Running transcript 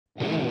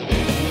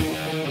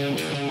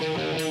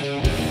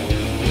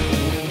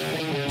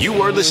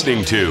You are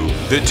listening to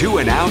the Two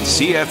and Out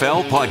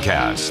CFL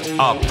podcast,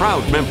 a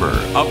proud member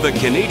of the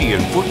Canadian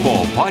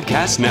Football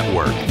Podcast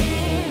Network.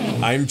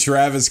 I'm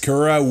Travis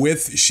Currah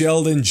with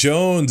Sheldon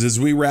Jones as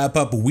we wrap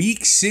up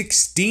week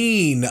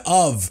 16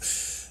 of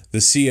the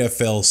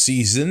CFL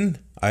season.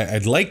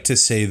 I'd like to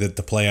say that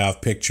the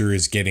playoff picture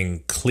is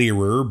getting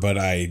clearer, but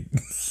I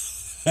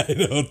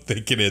don't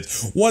think it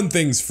is. One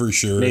thing's for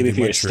sure. Maybe if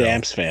you're a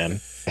Stamps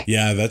fan.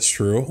 Yeah, that's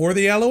true. Or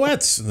the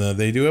Alouettes.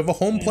 They do have a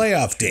home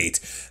playoff date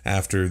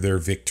after their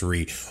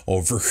victory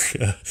over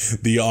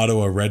the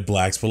Ottawa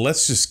RedBlacks. But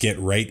let's just get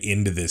right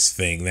into this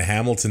thing. The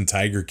Hamilton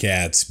Tiger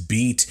Cats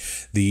beat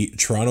the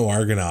Toronto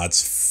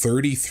Argonauts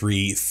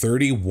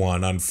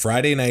 33-31 on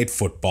Friday Night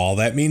Football.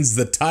 That means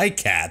the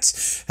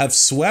Ticats have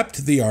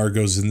swept the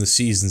Argos in the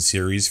season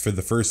series for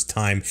the first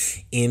time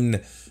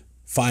in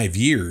 5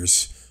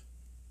 years.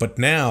 But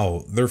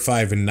now they're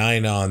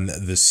 5-9 on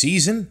the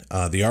season.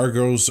 The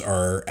Argos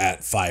are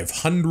at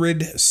 500,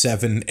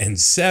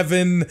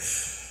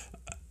 7-7.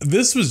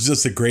 This was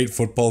just a great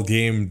football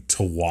game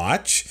to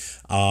watch.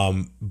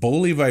 Bo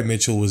Levi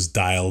Mitchell was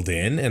dialed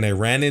in, and I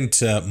ran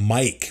into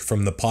Mike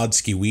from the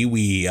Podski Wee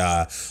Wee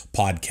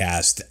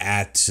podcast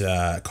at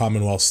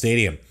Commonwealth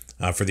Stadium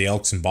for the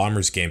Elks and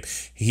Bombers game.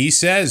 He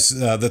says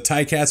the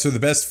Ticats are the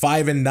best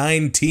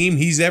 5-9 team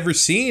he's ever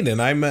seen,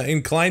 and I'm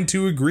inclined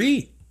to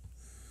agree.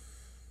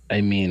 I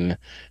mean,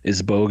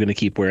 is Bo going to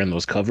keep wearing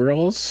those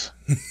coveralls?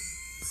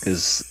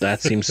 Because that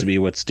seems to be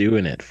what's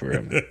doing it for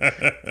him.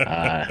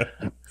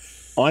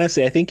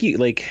 Honestly, I think he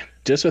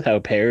just with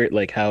how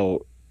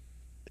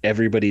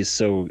everybody's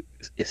so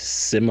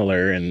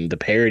similar and the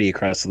parity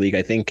across the league.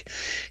 I think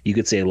you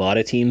could say a lot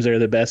of teams are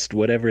the best,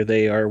 whatever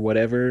they are,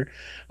 whatever.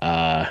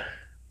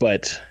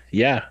 But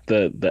yeah,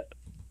 the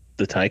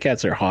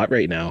Ticats are hot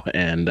right now,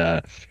 and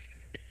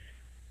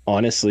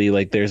honestly,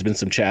 there's been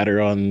some chatter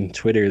on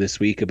Twitter this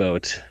week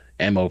about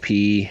MOP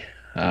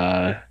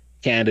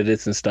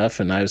candidates and stuff,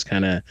 and I was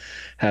kind of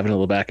having a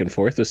little back and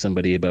forth with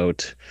somebody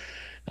about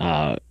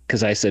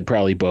because I said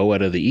probably Bo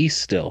out of the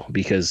East still,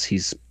 because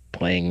he's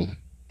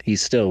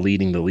still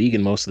leading the league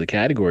in most of the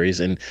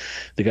categories, and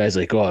the guy's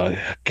like, oh,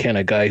 can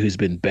a guy who's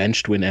been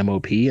benched win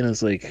MOP? And I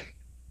was like,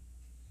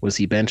 was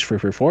he benched for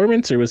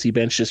performance, or was he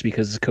benched just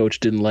because his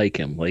coach didn't like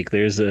him?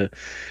 There's a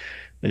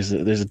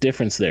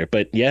difference there.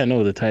 But yeah,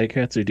 no, the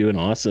Ticats are doing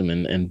awesome,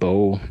 and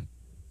Bo,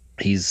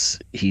 he's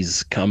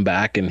come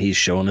back and he's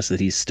shown us that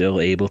he's still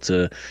able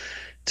to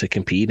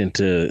compete and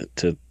to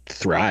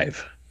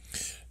thrive.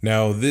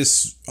 Now,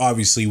 this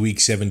obviously week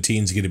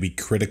 17 is going to be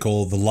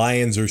critical. The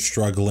Lions are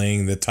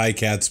struggling. The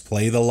Ticats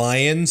play the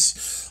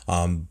Lions.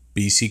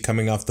 BC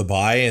coming off the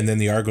bye, and then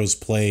the Argos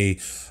play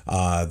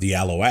the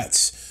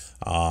Alouettes.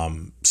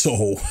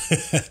 So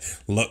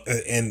look,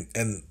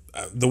 and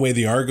the way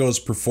the Argos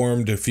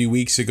performed a few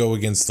weeks ago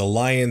against the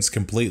Lions,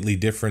 completely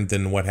different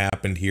than what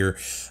happened here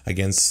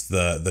against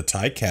the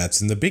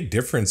Ticats. And the big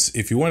difference,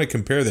 if you want to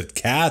compare the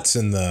Cats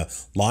and the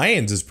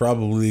Lions, is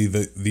probably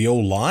the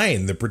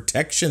O-line, the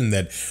protection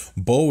that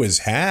Bo has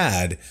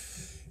had.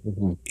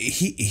 Mm-hmm.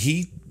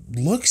 He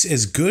looks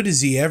as good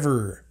as he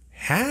ever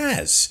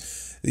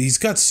has. He's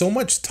got so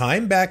much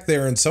time back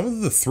there, and some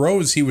of the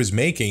throws he was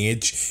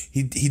making,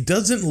 he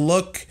doesn't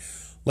look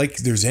like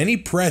there's any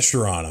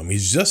pressure on him.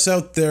 He's just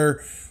out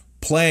there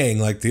playing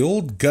like the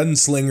old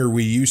gunslinger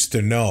we used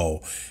to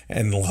know.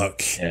 And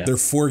look, they're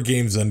 4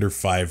 games under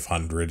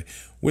 500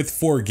 with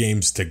 4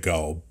 games to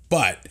go.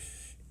 But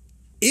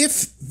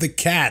if the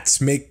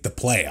Cats make the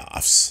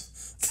playoffs,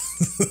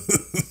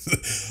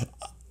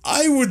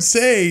 I would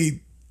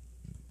say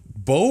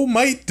Bo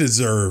might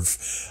deserve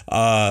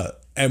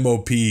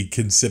MOP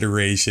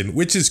consideration,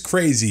 which is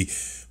crazy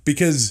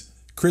because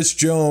Chris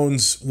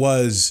Jones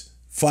was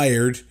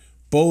fired,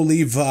 Bo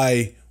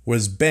Levi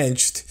was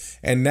benched,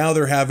 and now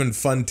they're having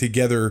fun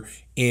together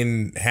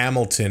in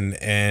Hamilton.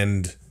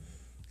 And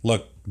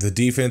look, the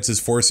defense is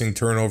forcing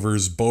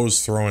turnovers.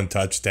 Bo's throwing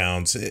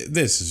touchdowns.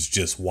 This is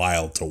just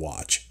wild to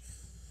watch.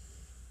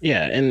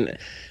 Yeah, and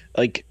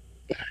I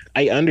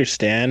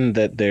understand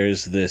that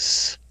there's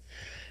this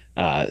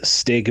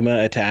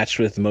stigma attached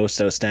with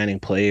most outstanding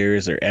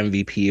players or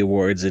MVP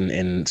awards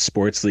in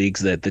sports leagues,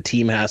 that the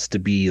team has to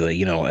be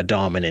a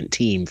dominant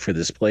team for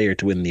this player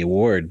to win the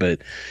award.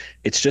 But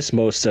it's just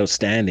most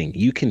outstanding.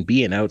 You can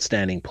be an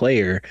outstanding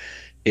player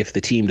if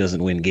the team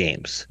doesn't win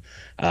games.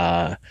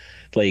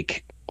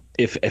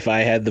 If I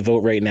had the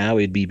vote right now,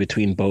 it'd be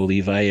between Bo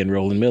Levi and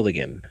Roland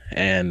Milligan,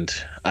 and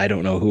I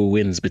don't know who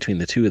wins between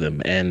the two of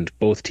them, and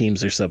both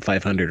teams are sub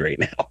 500 right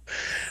now.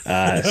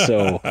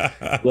 So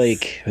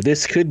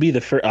this could be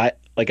the first. I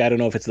don't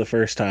know if it's the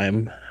first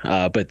time,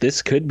 but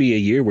this could be a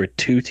year where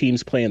 2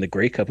 teams play in the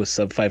Grey Cup with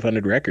sub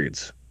 500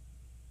 records.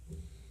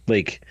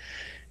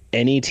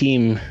 Any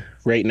team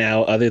right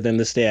now other than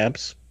the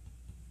Stamps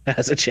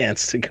has a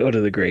chance to go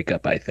to the Grey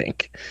Cup, I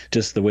think,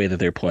 just the way that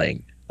they're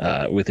playing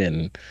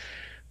within.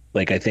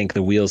 I think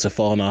the wheels have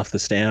fallen off the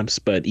Stamps,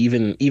 but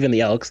even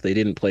the Elks, they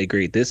didn't play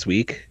great this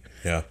week.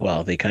 Yeah.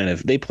 Well, they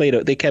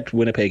kept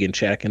Winnipeg in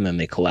check and then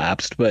they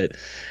collapsed. But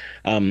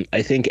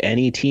I think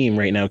any team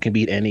right now can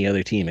beat any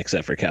other team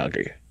except for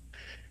Calgary.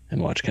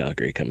 And watch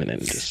Calgary come in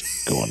and just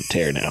go on a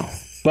tear now.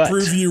 But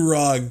Prove you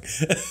wrong.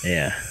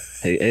 yeah,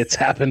 it's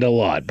happened a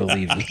lot,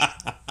 believe me.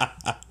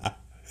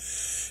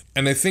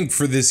 And I think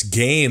for this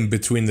game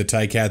between the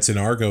Ticats and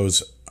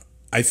Argos,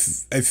 I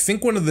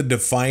think one of the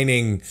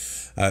defining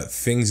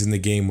things in the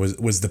game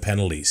was the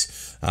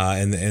penalties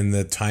and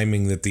the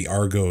timing that the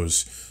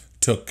Argos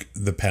took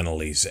the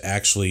penalties.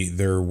 Actually,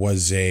 there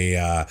was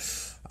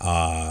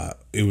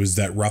it was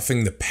that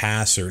roughing the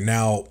passer.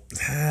 Now,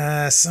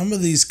 some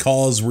of these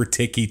calls were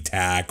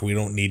ticky-tack. We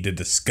don't need to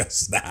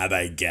discuss that,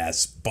 I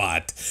guess.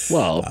 But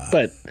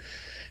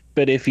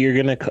but if you're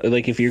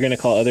gonna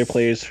call other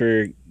players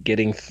for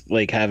getting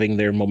having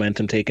their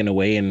momentum taken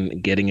away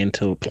and getting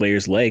into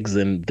players' legs,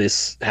 then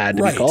this had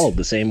to be called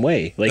the same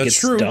way. That's it's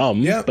true.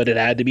 Dumb, but it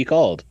had to be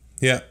called.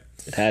 Yeah.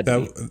 It had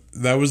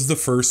that was the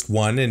first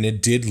one, and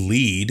it did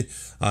lead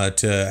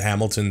to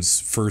Hamilton's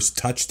first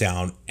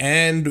touchdown.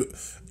 And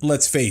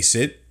let's face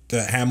it,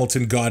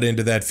 Hamilton got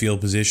into that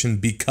field position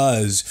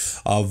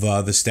because of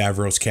the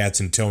Stavros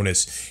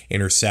Katsantonis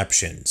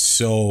interception.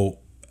 So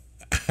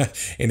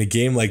in a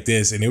game like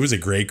this, and it was a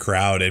great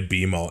crowd at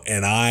BMO,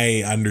 and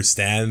I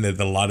understand that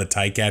a lot of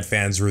Ticat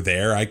fans were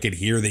there. I could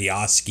hear the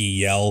Oski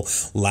yell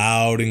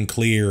loud and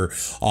clear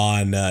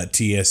on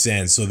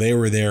TSN, so they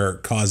were there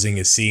causing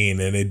a scene,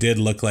 and it did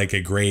look like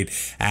a great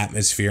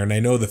atmosphere. And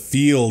I know the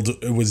field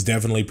was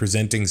definitely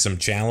presenting some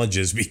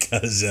challenges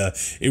because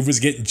it was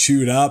getting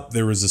chewed up.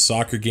 There was a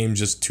soccer game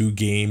just 2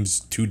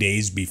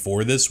 days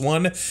before this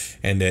one,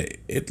 and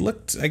it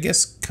looked, I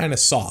guess, kind of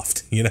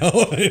soft,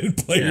 and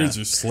players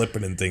are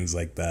slipping and things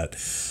like that.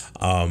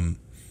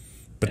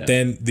 But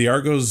then the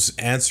Argos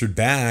answered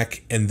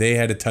back, and they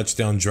had a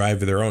touchdown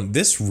drive of their own.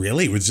 This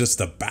really was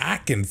just a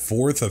back and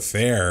forth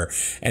affair.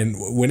 And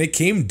when it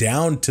came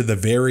down to the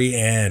very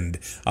end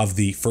of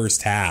the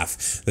first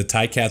half, the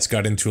Ticats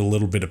got into a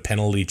little bit of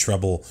penalty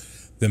trouble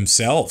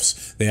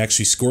themselves. They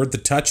actually scored the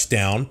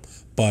touchdown,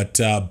 but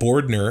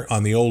Bordner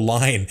on the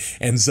O-line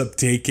ends up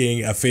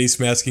taking a face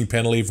masking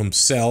penalty of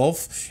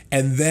himself,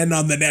 and then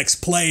on the next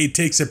play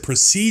takes a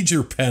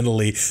procedure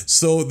penalty.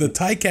 So the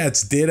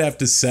Ticats did have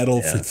to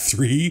settle for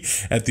 3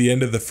 at the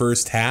end of the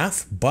first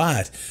half,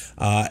 but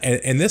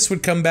and this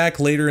would come back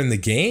later in the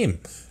game.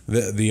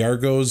 The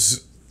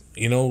Argos,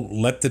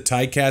 let the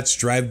Ticats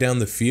drive down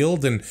the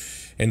field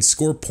and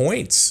score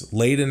points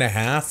late in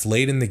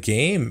the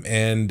game,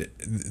 and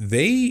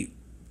they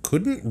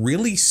couldn't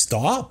really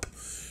stop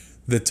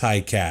the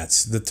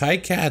Ticats. The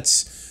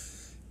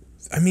Ticats,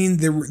 I mean,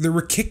 they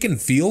were kicking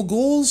field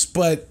goals,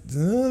 but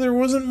there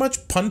wasn't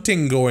much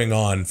punting going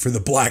on for the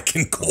black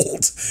and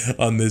gold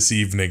on this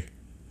evening.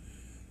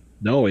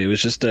 No, it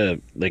was just a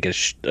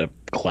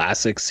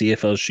classic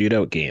CFL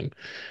shootout game,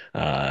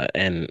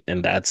 and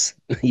that's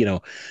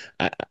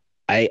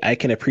I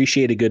can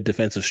appreciate a good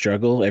defensive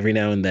struggle every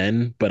now and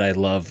then, but I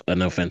love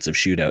an offensive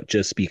shootout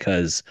just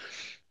because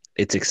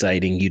it's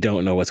exciting. You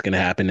don't know what's going to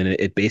happen, and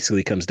it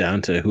basically comes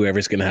down to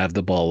whoever's going to have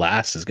the ball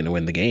last is going to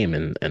win the game,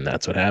 and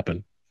that's what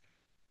happened.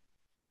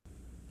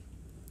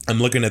 I'm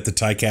looking at the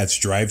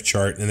Ticats drive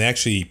chart, and they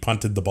actually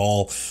punted the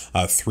ball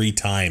 3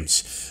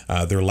 times.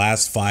 Their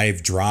last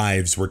 5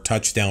 drives were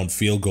touchdown,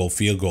 field goal,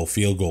 field goal,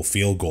 field goal,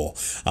 field goal.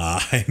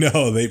 I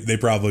know they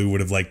probably would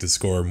have liked to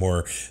score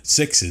more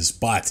 6s,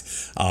 but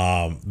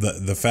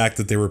the fact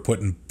that they were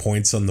putting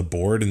points on the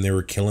board and they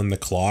were killing the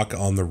clock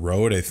on the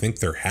road, I think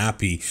they're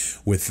happy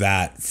with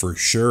that for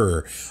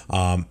sure.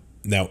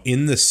 Now,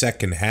 in the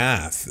second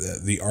half,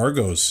 the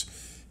Argos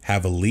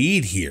have a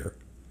lead here,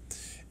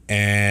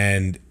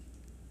 and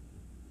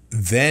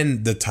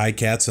then the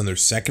Ticats on their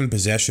second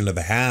possession of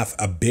the half,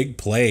 a big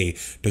play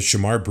to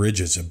Shamar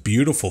Bridges, a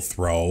beautiful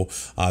throw,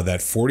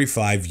 that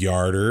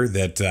 45-yarder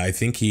that I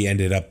think he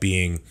ended up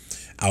being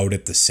out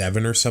at the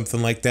 7 or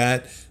something like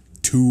that,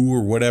 2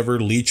 or whatever.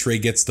 Leachray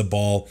gets the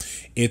ball.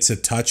 It's a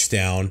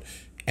touchdown.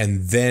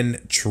 And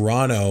then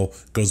Toronto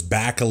goes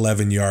back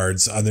 11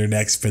 yards on their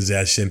next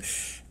possession.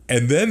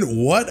 And then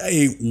what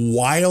a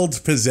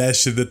wild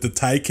possession that the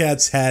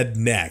Ticats had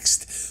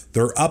next.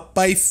 They're up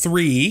by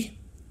 3.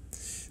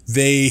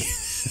 They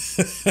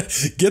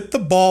get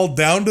the ball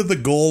down to the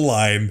goal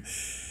line,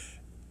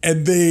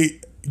 and they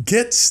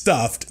get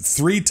stuffed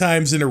 3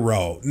 times in a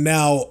row.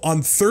 Now,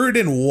 on 3rd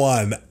and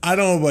 1, I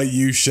don't know about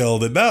you,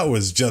 Sheldon, that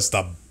was just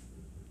a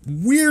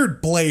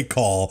weird play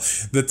call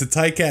that the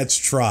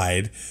Ticats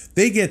tried.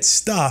 They get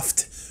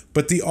stuffed,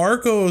 but the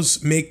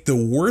Argos make the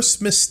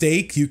worst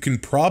mistake you can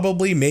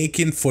probably make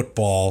in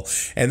football,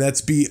 and that's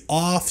be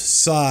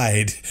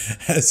offside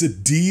as a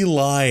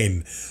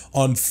D-line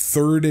on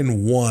 3rd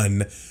and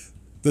 1.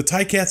 The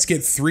Ticats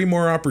get 3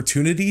 more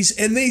opportunities,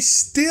 and they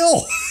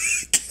still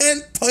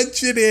can't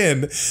punch it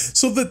in.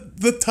 So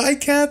the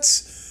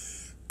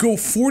Ticats go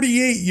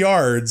 48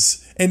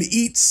 yards and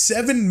eat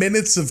 7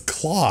 minutes of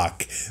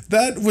clock.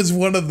 That was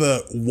one of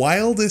the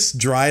wildest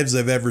drives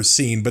I've ever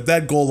seen, but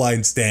that goal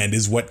line stand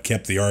is what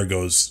kept the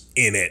Argos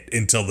in it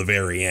until the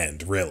very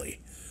end,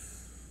 really.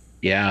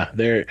 Yeah,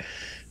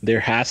 there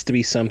has to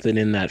be something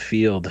in that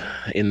field,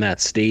 in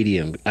that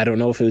stadium. I don't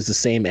know if it was the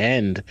same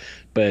end,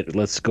 but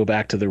let's go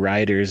back to the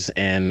Riders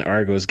and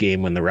Argos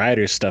game when the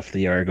Riders stuffed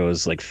the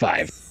Argos like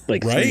three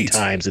Right.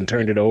 times and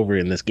turned it over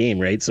in this game,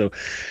 right? So,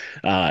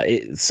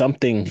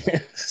 something,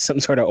 some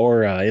sort of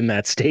aura in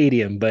that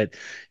stadium. But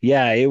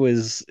yeah, it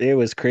was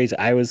crazy.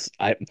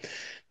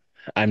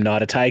 I'm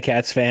not a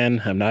Ticats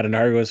fan. I'm not an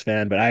Argos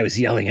fan, but I was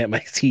yelling at my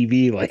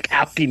TV like,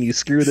 "How can you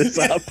screw this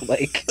up?"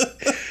 Like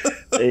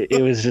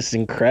it was just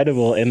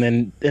incredible. And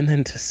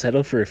then to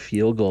settle for a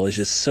field goal is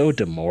just so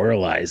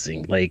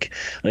demoralizing. Like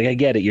I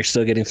get it, you're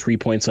still getting 3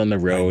 points on the I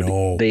road.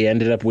 know. They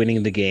ended up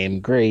winning the game,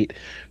 great,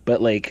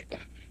 but like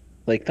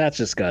that's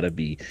just got to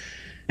be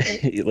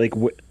like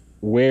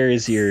where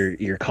is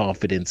your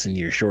confidence in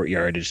your short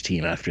yardage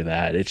team after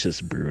that? It's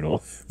just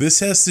brutal.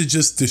 This has to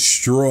just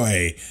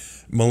destroy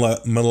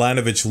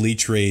Milanovic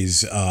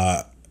Lichre's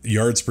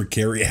yards per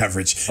carry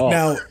average. Oh,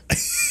 Now,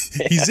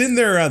 he's in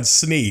there on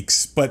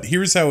sneaks, but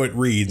here's how it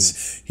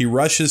reads. He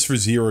rushes for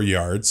 0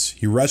 yards.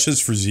 He rushes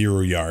for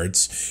 0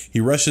 yards. He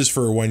rushes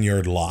for a 1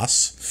 yard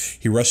loss.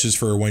 He rushes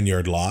for a 1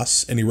 yard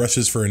loss. And he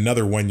rushes for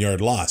another 1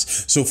 yard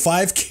loss. So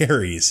 5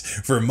 carries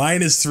for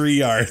 -3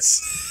 yards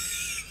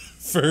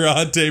for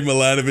Ante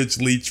Milanovic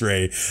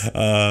Lichre.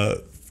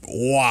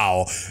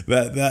 Wow,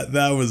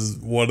 that was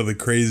one of the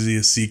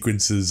craziest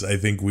sequences I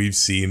think we've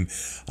seen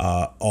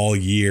all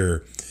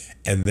year.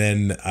 And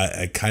then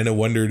I kind of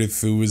wondered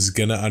if it was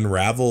gonna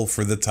unravel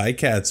for the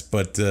Ticats,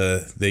 but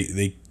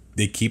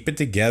they keep it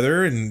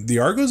together, and the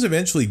Argos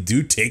eventually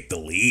do take the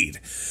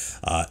lead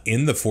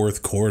in the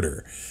fourth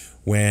quarter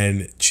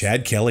when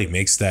Chad Kelly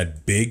makes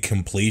that big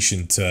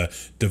completion to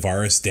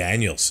Davaris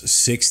Daniels,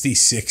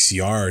 66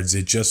 yards.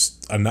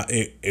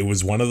 It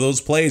was one of those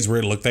plays where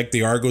it looked like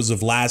the Argos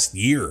of last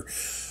year,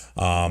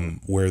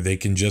 where they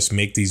can just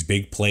make these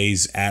big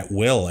plays at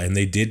will. And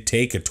they did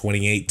take a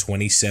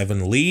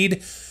 28-27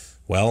 lead.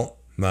 Well,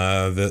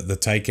 the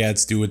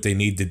Ticats do what they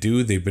need to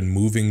do. They've been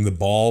moving the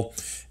ball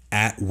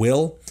at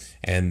will,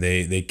 and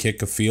they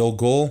kick a field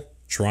goal.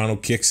 Toronto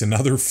kicks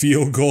another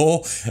field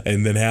goal,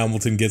 and then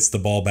Hamilton gets the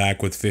ball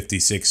back with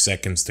 56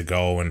 seconds to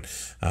go, and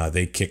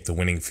they kick the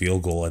winning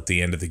field goal at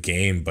the end of the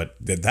game. But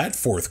that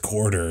fourth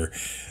quarter,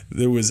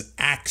 there was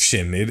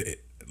action. It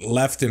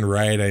left and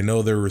right. I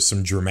know there were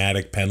some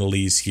dramatic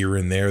penalties here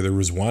and there. There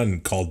was one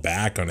called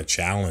back on a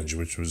challenge,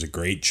 which was a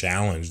great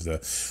challenge.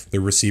 The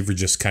receiver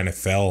just kind of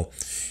fell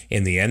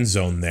in the end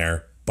zone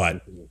there,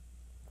 but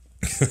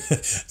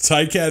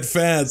Ticat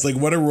fans, like,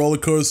 what a roller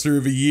coaster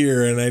of a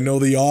year, and I know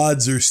the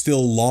odds are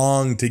still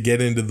long to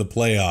get into the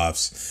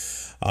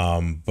playoffs,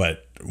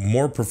 but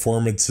more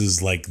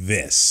performances like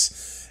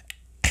this,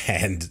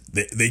 and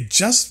they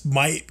just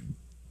might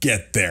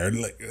get there.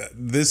 Like,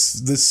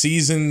 this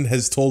season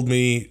has told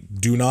me,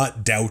 do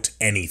not doubt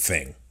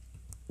anything.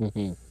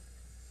 hmm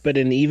But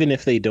even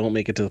if they don't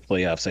make it to the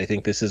playoffs, I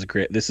think this is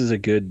great. This is a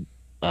good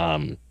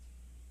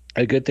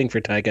thing for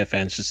Ticat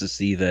fans just to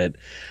see that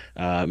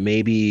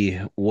maybe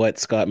what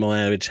Scott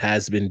Milanovic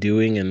has been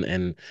doing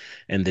and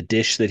the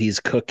dish that he's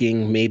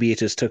cooking, maybe it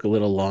just took a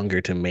little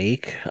longer to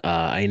make.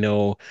 I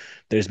know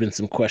there's been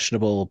some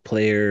questionable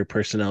player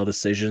personnel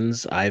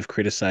decisions. I've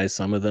criticized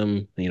some of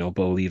them,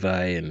 Bo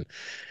Levi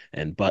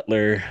and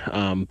Butler,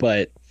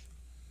 but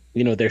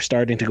they're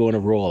starting to go in a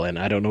roll, and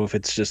I don't know if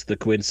it's just the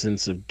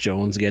coincidence of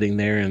Jones getting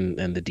there and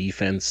the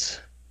defense,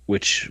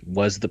 which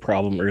was the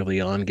problem early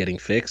on, getting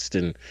fixed,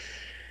 and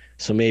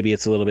so maybe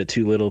it's a little bit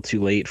too little,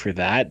 too late for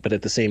that. But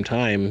at the same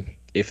time,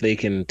 if they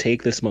can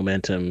take this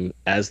momentum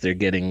as they're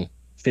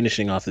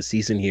finishing off the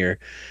season here,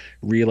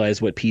 realize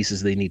what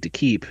pieces they need to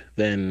keep,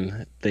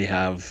 then they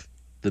have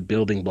the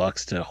building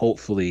blocks to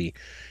hopefully,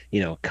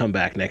 come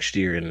back next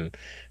year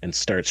and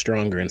start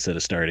stronger instead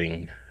of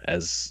starting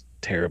as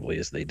terribly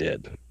as they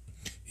did.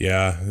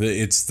 Yeah,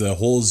 it's the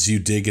holes you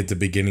dig at the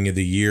beginning of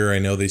the year. I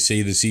know they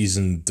say the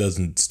season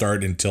doesn't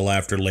start until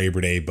after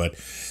Labor Day, but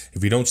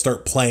if you don't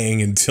start playing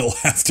until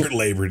after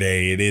Labor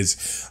Day, it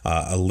is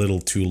a little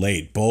too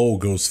late. Bo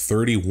goes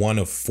 31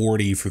 of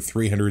 40 for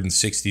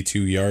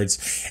 362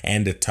 yards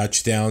and a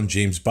touchdown.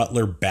 James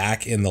Butler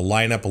back in the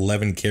lineup,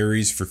 11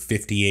 carries for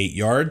 58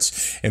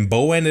 yards. And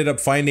Bo ended up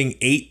finding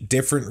 8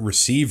 different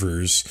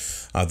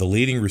receivers. The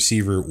leading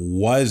receiver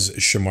was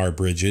Shamar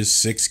Bridges,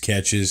 6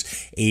 catches,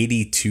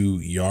 82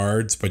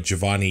 yards. But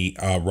Giovanni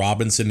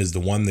Robinson is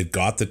the one that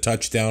got the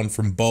touchdown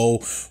from Bo,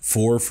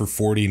 4 for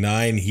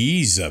 49.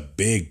 He's a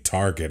big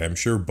target. I'm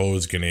sure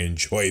Bo's going to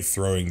enjoy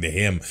throwing to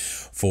him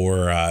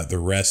for the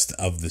rest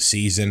of the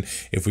season.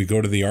 If we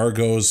go to the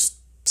Argos,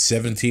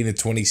 17 of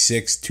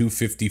 26,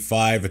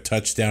 255, a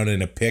touchdown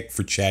and a pick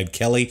for Chad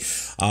Kelly.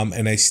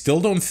 And I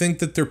still don't think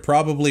that they're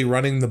probably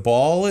running the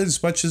ball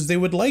as much as they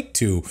would like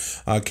to.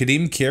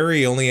 Kadeem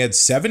Carey only had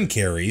 7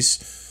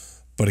 carries,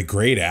 but a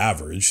great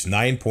average,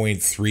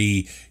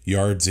 9.3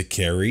 yards a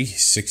carry,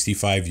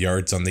 65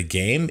 yards on the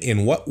game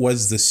in what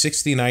was the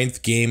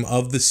 69th game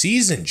of the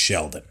season,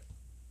 Sheldon.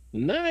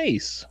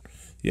 Nice.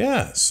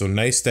 Yeah, so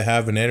nice to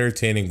have an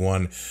entertaining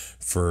one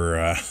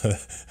for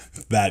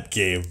that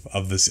game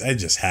of this. I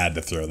just had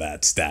to throw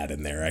that stat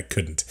in there. I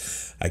couldn't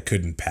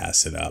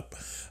pass it up.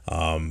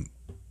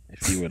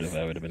 If you would have,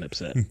 I would have been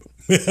upset.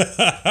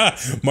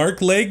 Mark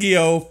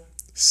Leggio,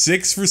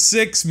 6 for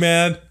 6,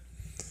 man.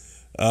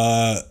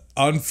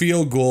 On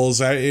field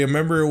goals. I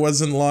remember it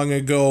wasn't long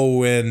ago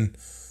when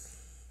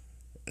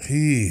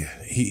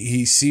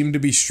he seemed to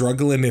be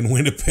struggling in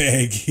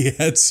Winnipeg. He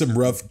had some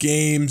rough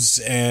games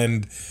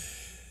and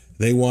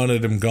they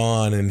wanted him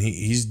gone, and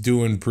he's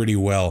doing pretty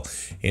well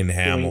in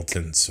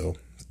Hamilton. So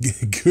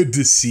good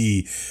to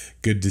see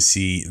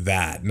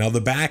that. Now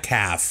the back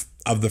half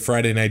of the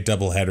Friday night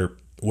doubleheader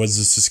was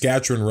the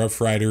Saskatchewan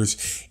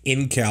Roughriders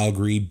in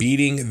Calgary,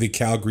 beating the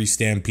Calgary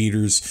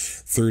Stampeders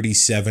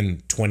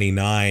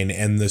 37-29.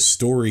 And the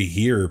story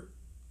here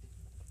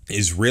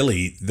is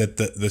really that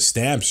the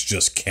Stamps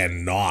just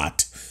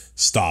cannot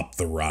stop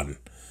the run.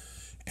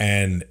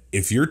 And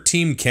if your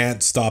team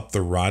can't stop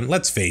the run,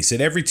 let's face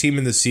it, every team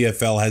in the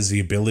CFL has the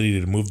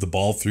ability to move the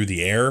ball through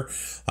the air,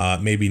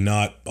 maybe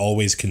not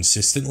always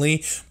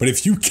consistently, but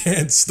if you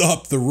can't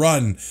stop the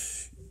run,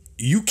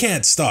 you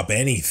can't stop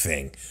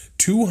anything.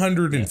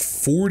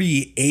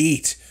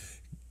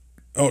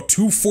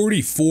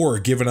 244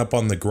 given up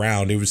on the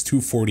ground. It was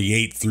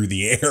 248 through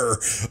the air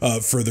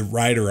for the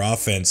Rider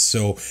offense.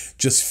 So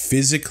just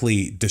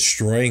physically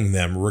destroying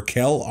them.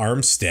 Raquel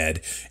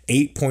Armstead,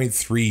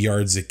 8.3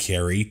 yards a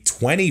carry,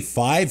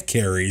 25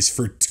 carries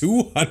for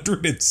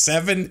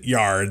 207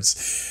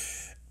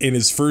 yards in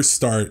his first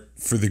start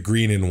for the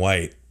green and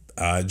white.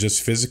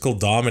 Just physical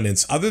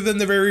dominance. Other than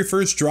the very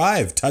first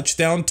drive,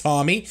 touchdown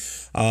Tommy.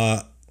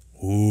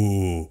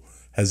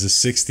 Has a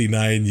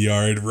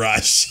 69-yard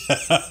rush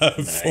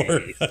for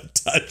a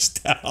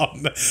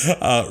touchdown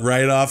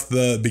right off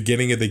the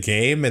beginning of the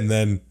game. And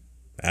then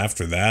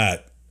after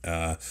that,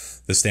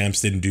 the Stamps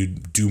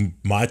didn't do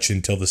much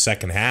until the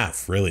second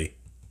half, really.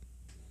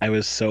 I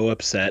was so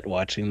upset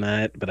watching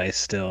that, but I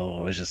still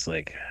was just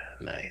like,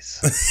 nice.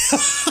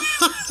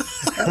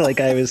 Like,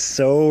 I was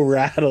so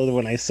rattled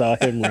when I saw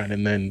him run.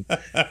 And then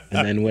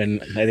when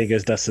I think it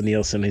was Dustin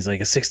Nielsen, he's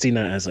like a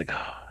 69. I was like,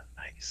 oh.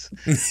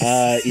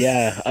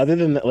 Yeah, other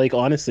than that, like,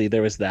 honestly,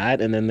 there was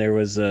that, and then there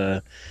was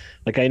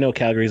like, I know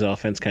Calgary's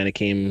offense kind of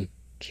came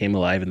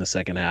alive in the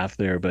second half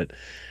there, but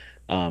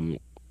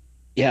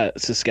yeah,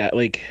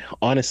 like,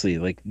 honestly,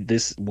 like,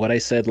 this, what I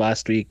said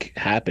last week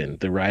happened.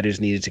 The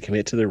Riders needed to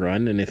commit to the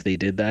run, and if they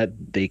did that,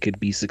 they could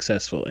be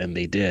successful, and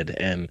they did.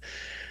 And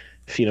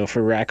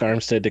for Rack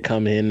Armstead to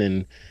come in,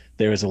 and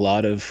there was a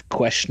lot of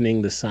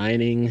questioning the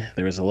signing.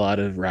 There was a lot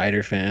of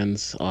Rider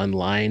fans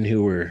online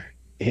who were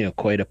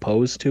quite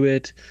opposed to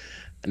it,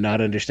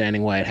 not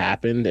understanding why it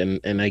happened.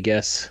 And I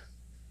guess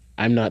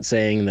I'm not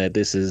saying that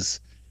this is,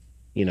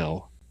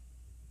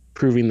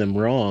 proving them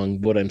wrong.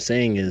 What I'm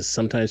saying is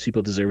sometimes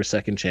people deserve a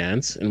second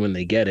chance, and when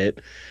they get it,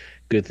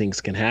 good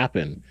things can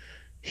happen.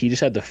 He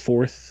just had the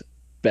 4th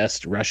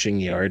best rushing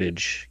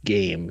yardage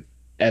game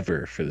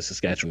ever for the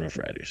Saskatchewan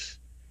Roughriders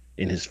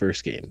in his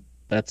first game.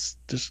 That's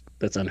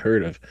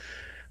unheard of.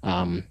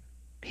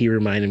 He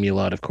reminded me a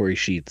lot of Corey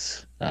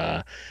Sheets.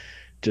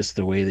 Just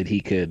the way that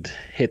he could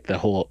hit the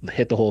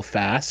hole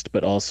fast,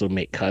 but also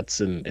make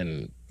cuts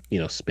and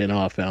spin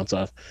off, bounce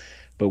off.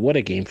 But what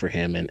a game for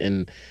him.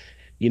 And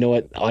you know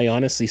what? I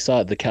honestly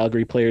saw it. The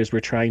Calgary players were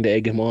trying to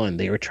egg him on.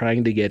 They were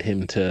trying to get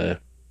him to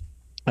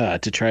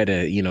try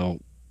to,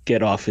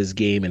 get off his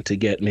game and to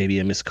get maybe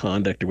a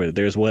misconduct or whatever.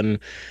 There's one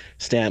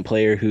Stamp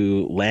player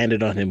who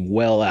landed on him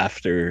well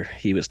after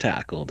he was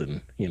tackled. And,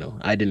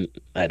 I don't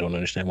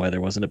understand why there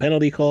wasn't a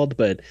penalty called,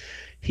 but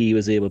he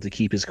was able to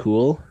keep his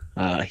cool.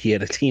 He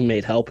had a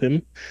teammate help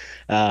him.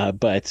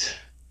 But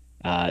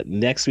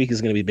next week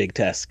is going to be a big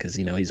test because,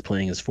 he's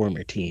playing his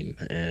former team,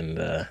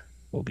 and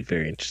will be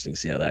very interesting to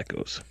see how that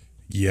goes.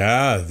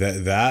 Yeah,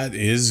 that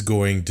is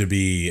going to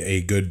be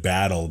a good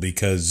battle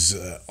because,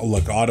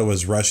 look,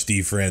 Ottawa's rush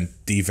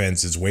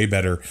defense is way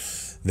better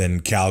than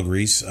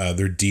Calgary's.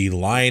 Their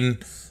D-line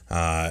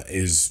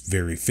is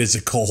very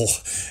physical,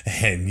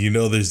 and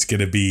there's going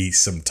to be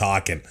some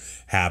talking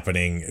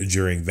happening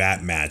during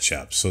that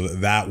matchup. So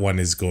that one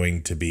is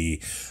going to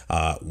be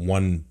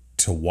one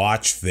to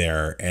watch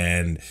there.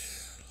 And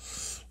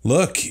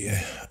look,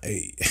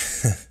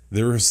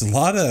 there was a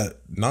lot of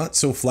not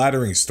so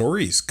flattering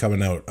stories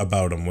coming out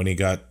about him when he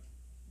got,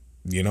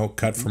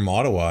 cut from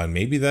Ottawa. And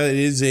maybe that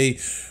is a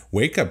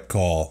wake-up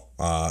call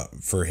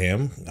for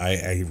him.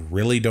 I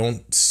really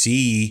don't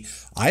see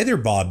either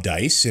Bob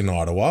Dice in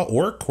Ottawa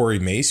or Corey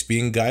Mace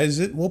being guys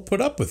that will put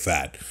up with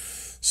that.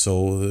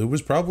 So it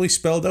was probably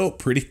spelled out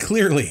pretty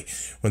clearly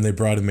when they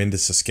brought him into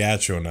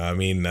Saskatchewan. I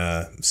mean,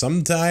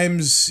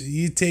 sometimes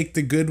you take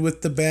the good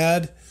with the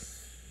bad.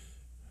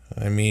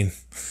 I mean,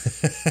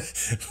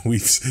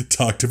 we've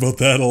talked about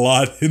that a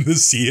lot in the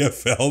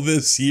CFL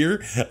this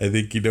year. I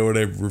think you know what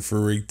I'm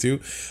referring to.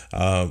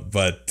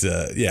 But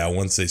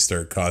once they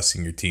start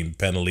costing your team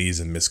penalties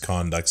and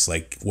misconducts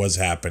like was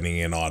happening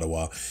in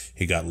Ottawa,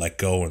 he got let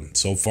go. And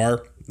so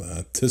far,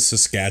 to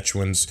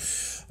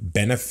Saskatchewan's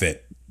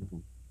benefit.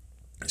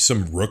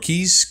 some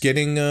rookies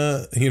getting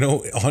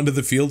onto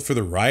the field for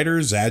the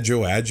Riders.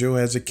 Adjo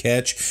has a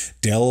catch.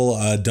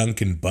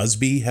 Duncan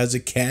Busby has a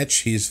catch.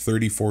 He's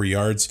 34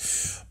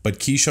 yards. But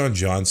Keyshawn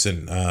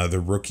Johnson, the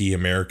rookie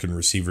American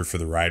receiver for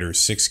the Riders,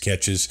 6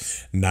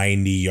 catches,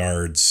 90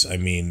 yards. I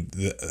mean,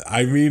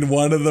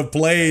 one of the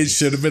plays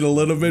should have been a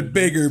little bit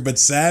bigger, but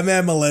Sam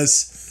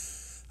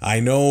Emelis, I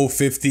know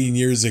 15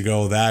 years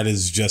ago that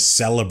is just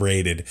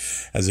celebrated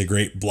as a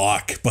great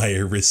block by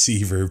a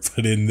receiver,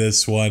 but in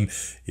this one,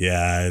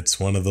 yeah, it's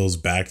one of those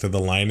back to the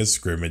line of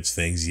scrimmage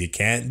things. You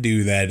can't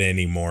do that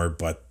anymore,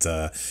 but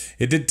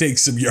it did take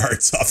some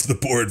yards off the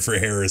board for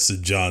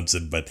Harrison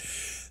Johnson, but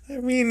I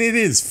mean, it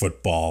is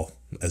football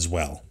as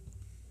well.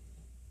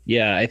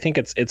 Yeah, I think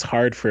it's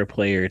hard for a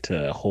player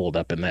to hold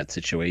up in that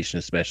situation,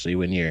 especially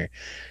when you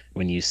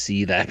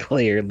see that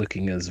player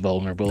looking as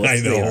vulnerable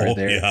as they are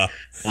there. Yeah.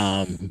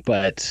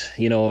 But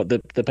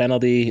the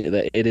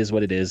penalty, it is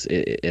what it is.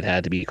 It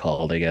had to be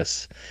called, I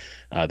guess.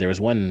 There was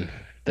one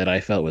that I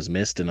felt was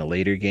missed in a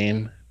later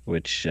game,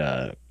 which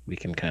we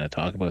can kind of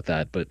talk about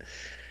that. But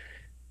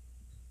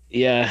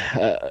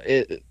yeah,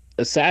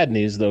 sad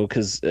news though,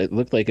 because it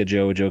looked like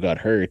Joe got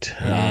hurt,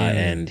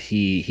 and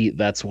he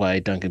that's why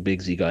Duncan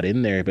Bigsby got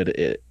in there. But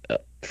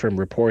from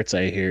reports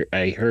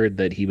I heard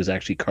that he was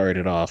actually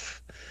carted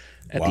off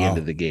at the end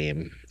of the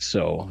game.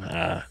 So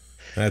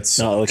that's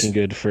not looking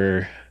good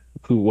for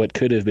what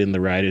could have been the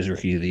Riders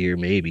Rookie of the Year,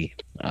 maybe.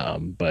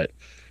 But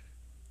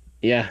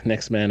yeah,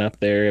 next man up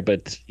there.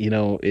 But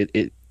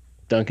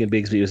Duncan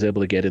Bigsby was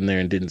able to get in there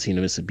and didn't seem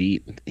to miss a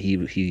beat.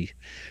 He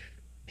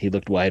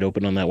looked wide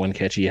open on that one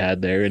catch he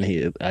had there,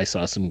 and I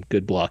saw some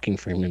good blocking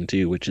from him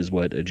too, which is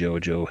what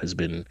Joe has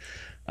been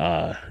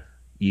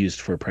used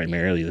for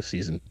primarily this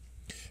season.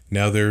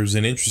 Now, there's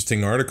an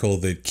interesting article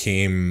that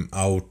came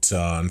out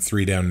on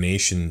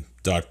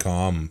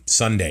 3downnation.com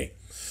Sunday.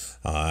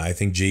 I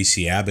think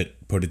JC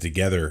Abbott put it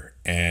together,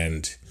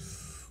 and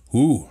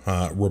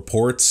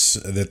reports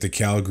that the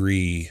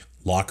Calgary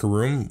locker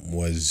room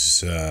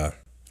was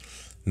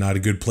not a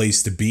good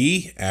place to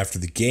be after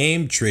the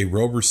game. Trey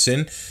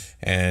Roberson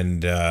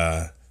and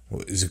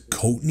is it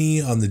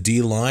Coatney on the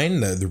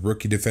D-line, the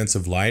rookie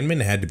defensive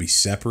lineman, had to be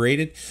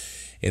separated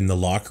in the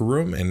locker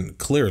room. And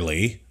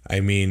clearly, I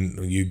mean,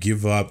 you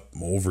give up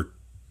over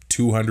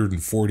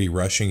 240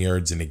 rushing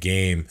yards in a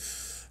game,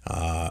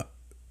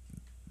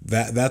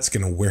 that's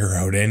going to wear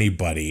out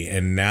anybody.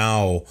 And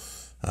now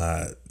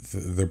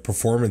the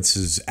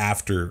performances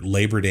after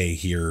Labor Day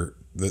here,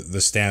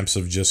 the Stamps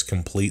have just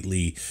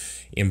completely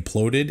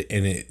imploded,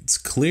 and it's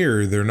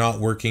clear they're not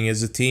working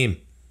as a team.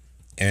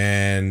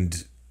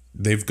 And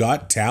they've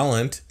got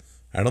talent.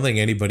 I don't think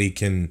anybody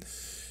can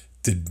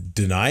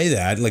deny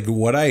that. Like,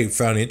 what I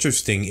found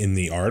interesting in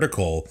the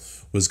article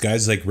was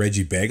guys like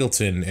Reggie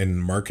Begelton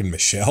and Mark and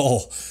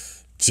Michelle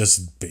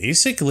just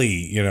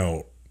basically,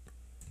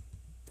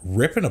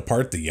 ripping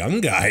apart the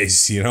young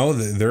guys.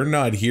 They're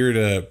not here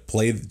to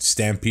play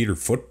Stampeder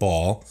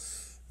football.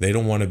 They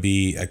don't want to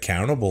be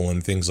accountable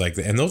and things like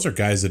that. And those are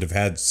guys that have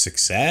had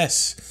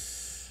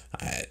success.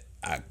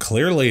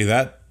 Clearly,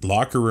 that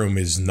locker room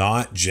is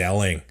not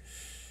gelling.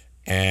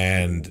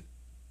 And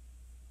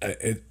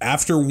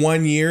after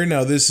 1 year,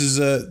 now this is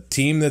a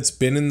team that's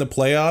been in the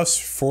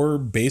playoffs for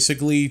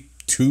basically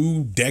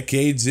 2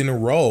 decades in a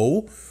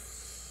row.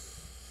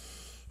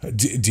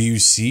 Do you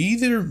see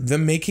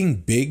them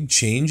making big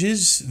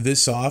changes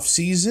this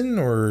offseason,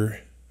 or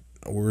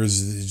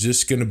is it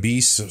just going to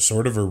be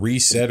sort of a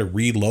reset, a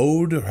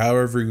reload, or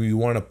however you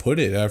want to put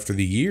it after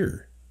the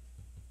year?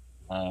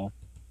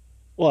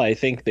 Well, I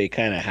think they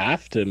kind of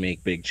have to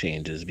make big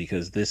changes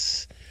because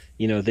this,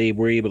 they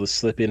were able to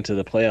slip into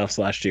the playoffs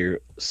last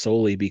year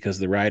solely because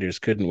the Riders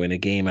couldn't win a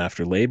game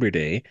after Labor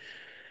Day.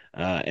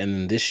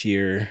 And this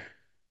year,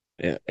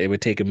 it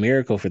would take a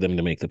miracle for them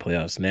to make the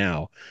playoffs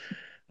now.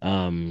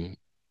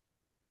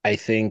 I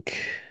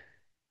think,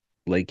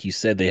 like you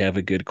said, they have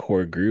a good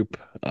core group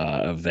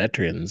of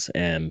veterans,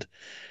 and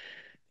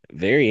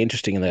very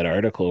interesting in that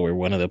article where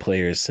one of the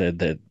players said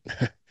that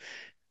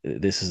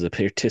this is a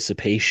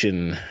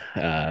participation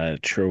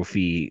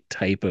trophy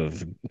type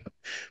of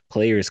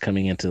players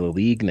coming into the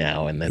league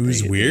now, and that it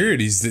was weird.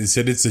 He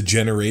said it's a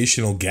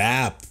generational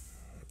gap.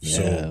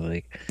 Yeah,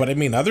 but I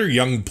mean, other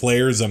young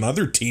players on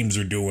other teams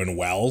are doing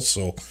well.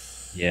 So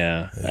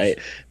yeah,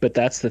 but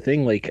that's the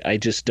thing. Like, I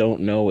just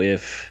don't know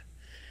if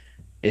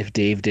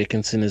Dave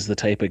Dickinson is the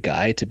type of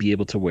guy to be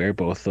able to wear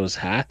both those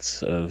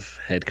hats of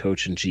head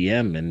coach and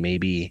GM, and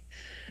maybe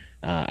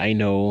I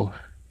know.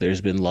 There's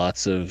been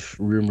lots of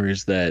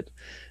rumors that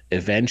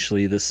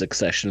eventually the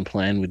succession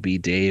plan would be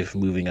Dave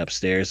moving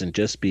upstairs and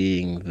just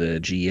being the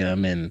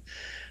GM, and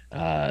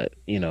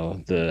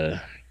the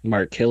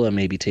Mark Killa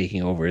maybe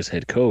taking over as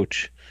head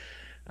coach.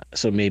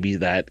 So maybe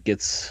that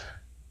gets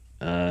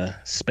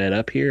sped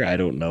up here. I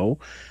don't know,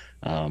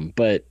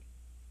 but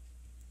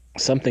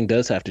something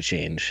does have to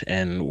change,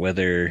 and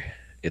whether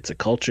it's a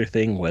culture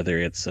thing, whether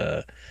it's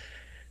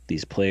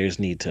these players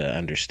need to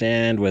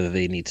understand, whether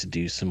they need to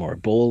do some more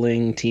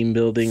bowling, team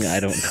building, I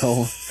don't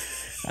know.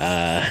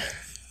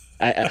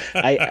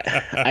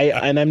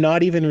 And I'm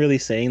not even really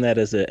saying that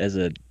as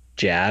a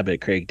jab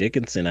at Craig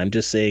Dickinson. I'm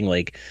just saying,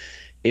 like,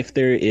 if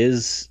there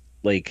is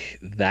like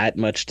that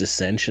much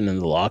dissension in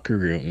the locker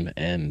room,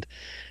 and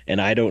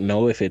I don't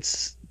know if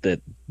it's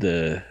that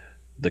the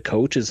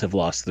coaches have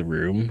lost the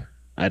room.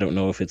 I don't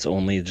know if it's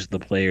only just the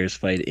players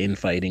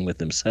fighting with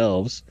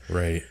themselves.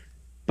 Right.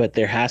 But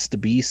there has to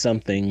be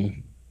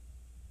something.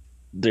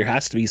 There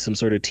has to be some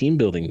sort of team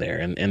building there,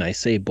 and I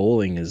say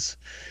bowling is,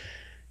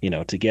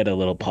 to get a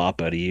little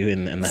pop out of you,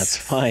 and that's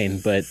fine.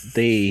 But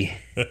they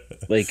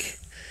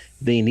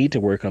need to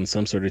work on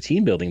some sort of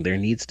team building. There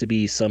needs to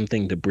be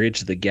something to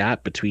bridge the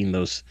gap between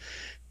those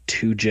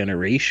two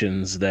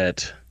generations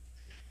that,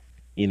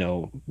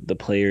 the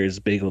players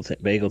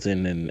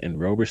Bagleton and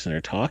Roberson are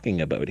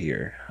talking about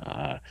here.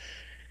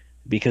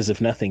 Because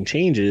if nothing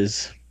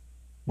changes,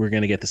 we're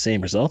going to get the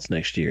same results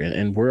next year.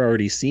 And we're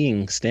already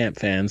seeing Stamp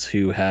fans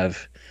who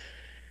have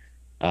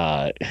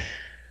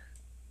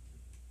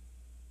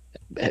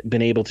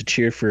been able to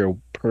cheer for a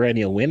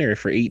perennial winner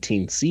for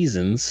 18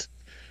 seasons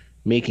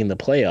making the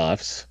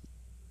playoffs,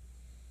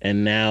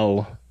 and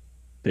now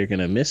they're going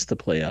to miss the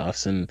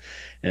playoffs, and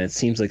it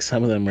seems like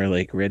some of them are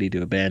like ready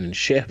to abandon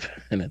ship.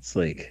 And it's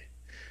like,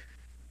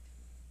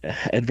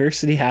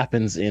 adversity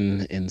happens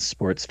in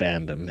sports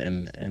fandom,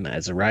 and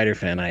as a Rider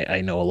fan,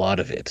 I know a lot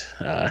of it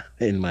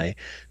in my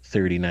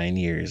 39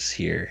 years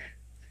here.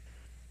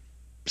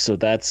 So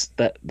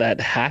that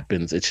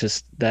happens. It's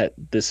just that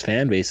this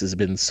fan base has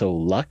been so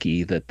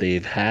lucky that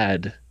they've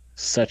had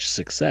such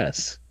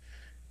success,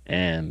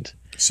 and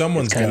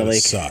someone's got to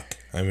suck.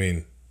 I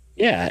mean,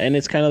 yeah, and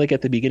it's kind of like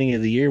at the beginning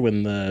of the year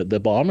when the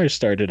Bombers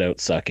started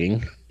out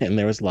sucking, and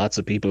there was lots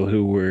of people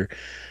who were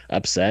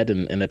upset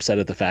and upset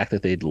at the fact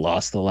that they'd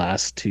lost the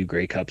last two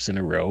Grey Cups in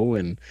a row,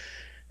 and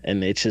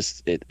it's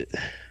just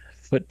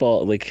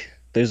football. Like,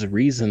 there's a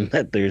reason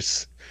that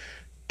there's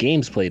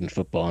games played in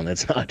football, and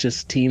it's not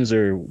just teams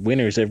are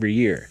winners every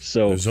year.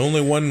 So there's only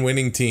one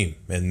winning team,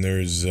 and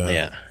there's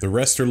the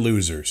rest are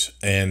losers.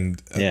 And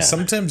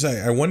sometimes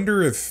I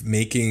wonder if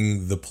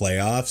making the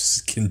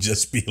playoffs can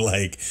just be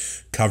like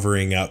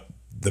covering up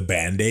the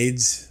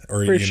Band-Aids,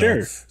 or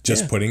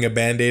putting a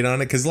Band-Aid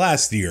on it. Because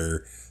last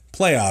year,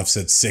 playoffs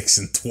at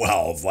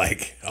 6-12,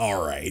 like,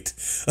 all right.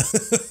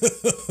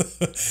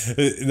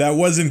 That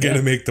wasn't going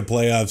to make the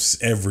playoffs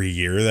every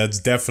year. That's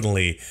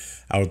definitely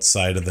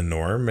outside of the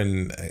norm,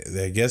 and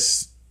I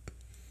guess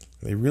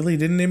they really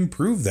didn't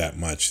improve that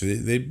much.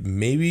 They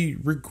maybe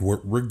regressed.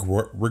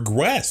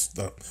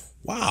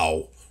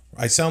 Wow,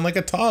 I sound like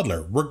a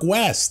toddler.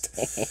 Regressed.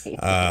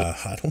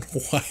 I don't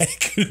know why I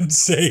couldn't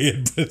say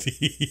it, but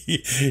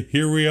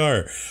here we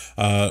are.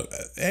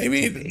 I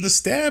mean, the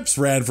Stamps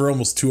ran for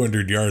almost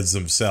 200 yards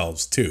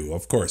themselves, too.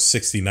 Of course,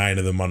 69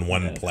 of them on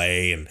one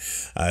play, and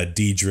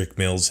Dedrick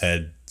Mills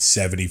had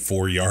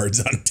 74 yards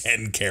on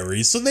 10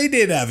 carries. So they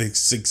did have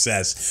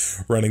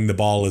success running the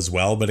ball as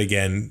well. But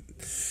again,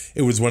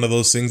 it was one of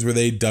those things where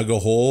they dug a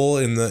hole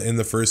in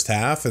the first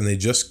half and they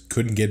just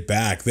couldn't get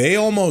back. They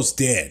almost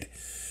did.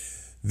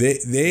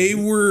 They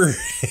were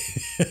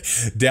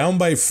down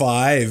by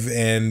 5,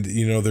 and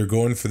they're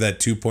going for that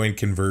 2-point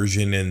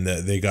conversion, and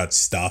they got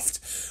stuffed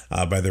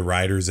by the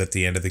Riders at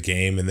the end of the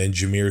game. And then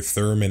Jameer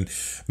Thurman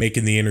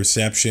making the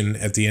interception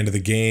at the end of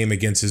the game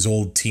against his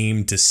old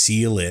team to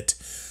seal it.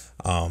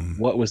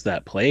 What was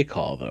that play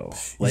call, though?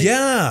 Like,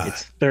 yeah,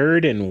 it's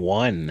 3rd and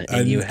 1,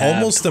 and you have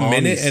almost Tommy a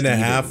minute Stevens. and a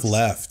half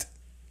left.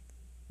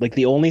 Like,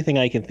 the only thing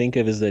I can think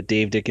of is that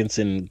Dave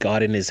Dickinson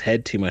got in his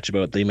head too much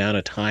about the amount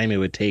of time it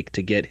would take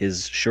to get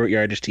his short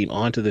yardage team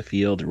onto the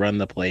field, run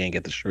the play, and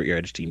get the short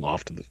yardage team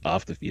off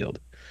the field.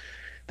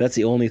 That's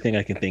the only thing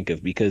I can think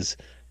of, because,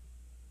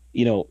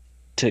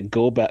 to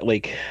go back,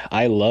 like,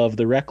 I love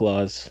the rec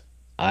laws,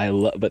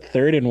 but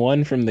 3rd and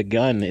 1 from the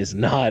gun is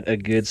not a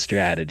good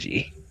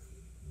strategy.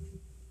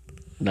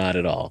 Not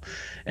at all.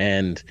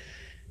 And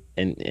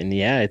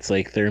yeah, it's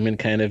like Thurman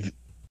kind of,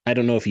 I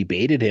don't know if he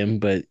baited him,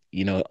 but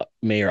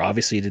Mayer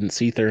obviously didn't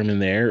see Thurman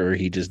there, or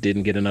he just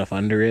didn't get enough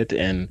under it,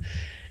 and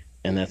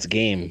that's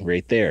game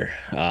right there.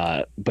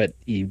 But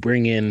you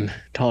bring in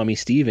Tommy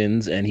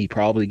Stevens and he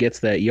probably gets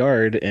that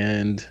yard,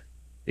 and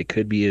it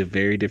could be a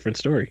very different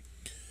story.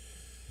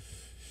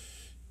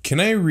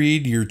 Can I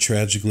read your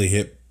Tragically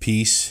Hip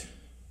piece?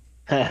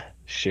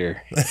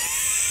 Sure.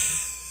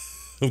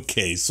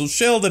 Okay, so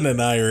Sheldon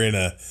and I are in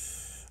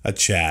a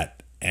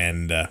chat,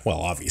 and,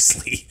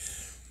 obviously,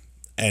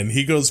 and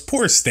he goes,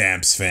 "Poor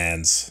Stamps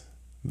fans.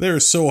 They're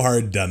so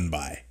hard done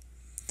by."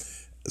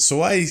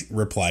 So I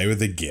reply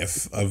with a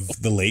gif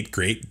of the late,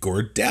 great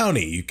Gord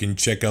Downey. You can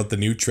check out the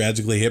new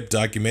Tragically Hip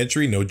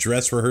documentary, No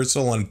Dress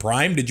Rehearsal, on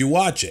Prime. Did you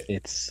watch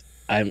it?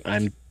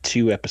 I'm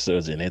 2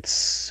 episodes in. It's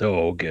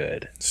so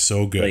good.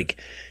 So good.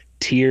 Like,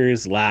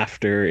 tears,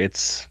 laughter.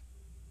 It's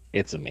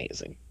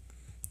amazing.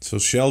 So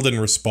Sheldon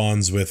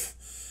responds with,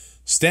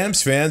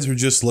 "Stamps fans are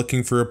just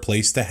looking for a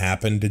place to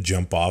happen to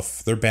jump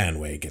off their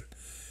bandwagon.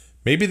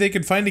 Maybe they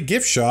could find a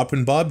gift shop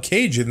in Bob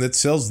Cajun that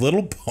sells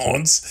little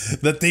bones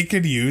that they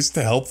could use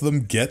to help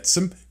them get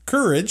some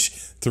courage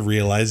to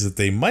realize that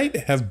they might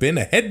have been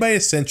ahead by a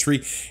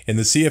century in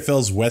the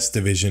CFL's West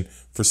Division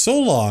for so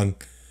long,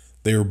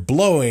 they were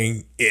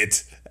blowing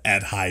it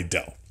at high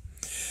dough.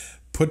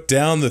 Put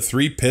down the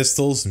 3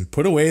 pistols and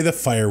put away the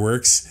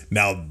fireworks.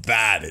 Now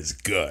that is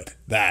good.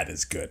 That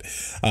is good.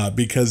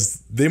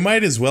 Because they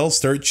might as well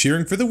start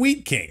cheering for the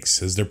Wheat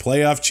Kings, as their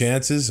playoff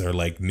chances are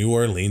like New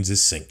Orleans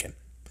is sinking.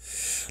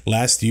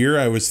 Last year,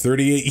 I was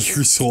 38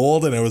 years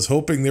old and I was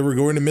hoping they were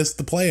going to miss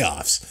the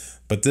playoffs.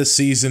 But this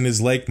season is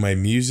like my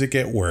music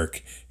at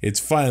work. It's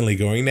finally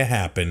going to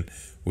happen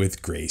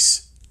with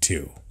Grace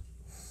 2.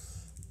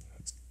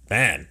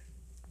 Man.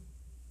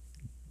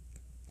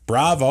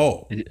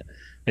 Bravo.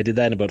 I did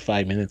that in about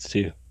 5 minutes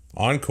too.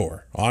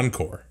 Encore.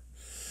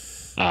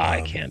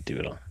 I can't do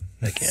it on.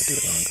 I can't do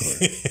it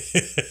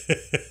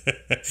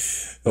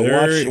encore.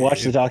 But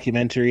watch the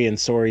documentary, and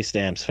sorry,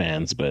 Stamps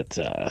fans, but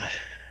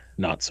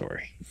not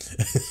sorry.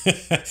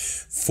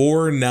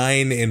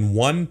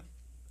 4-9-1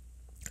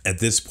 at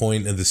this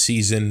point of the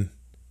season.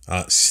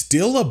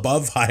 Still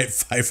above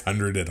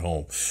 500 at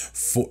home.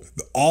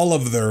 All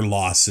of their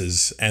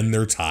losses and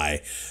their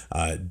tie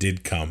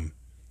did come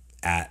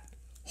at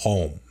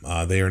home.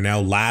 They are now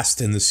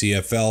last in the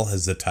CFL,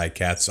 as the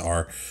Ticats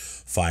are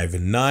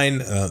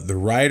 5-9. The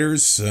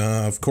Riders,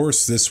 of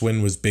course, this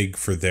win was big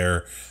for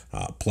their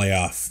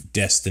playoff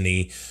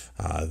destiny.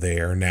 They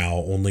are now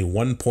only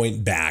 1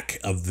 point back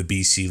of the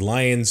BC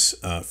Lions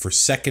for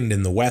second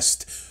in the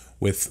West,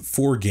 with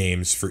 4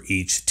 games for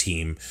each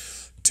team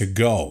to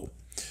go.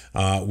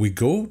 We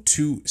go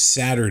to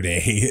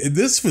Saturday.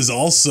 This was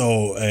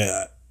also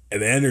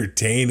an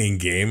entertaining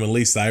game. At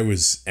least I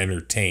was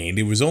entertained.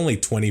 It was only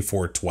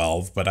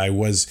 24-12, but I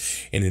was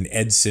in an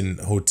Edson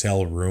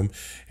hotel room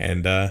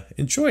and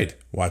enjoyed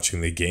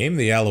watching the game.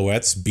 The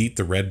Alouettes beat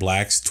the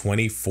RedBlacks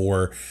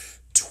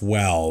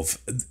 24-12.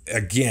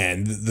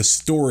 Again, the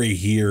story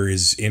here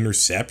is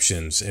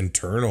interceptions and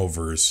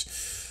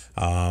turnovers.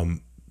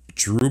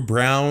 Drew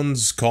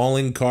Brown's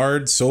calling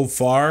card so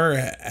far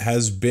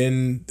has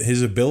been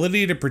his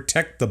ability to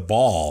protect the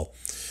ball.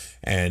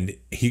 And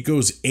he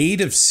goes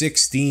 8 of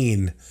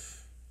 16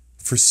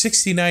 for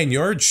 69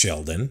 yards,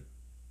 Sheldon.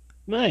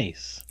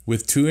 Nice.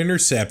 With 2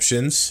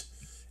 interceptions.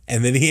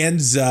 And then he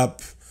ends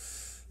up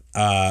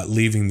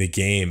leaving the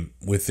game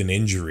with an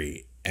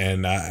injury.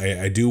 And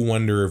I do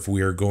wonder if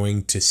we are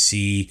going to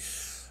see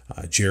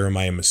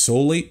Jeremiah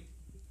Masoli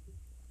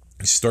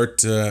start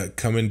to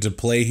come into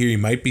play here. He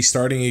might be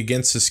starting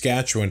against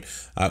Saskatchewan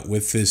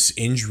with this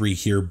injury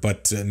here.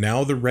 But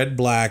now the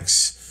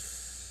RedBlacks,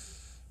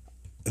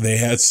 they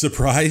had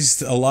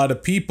surprised a lot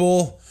of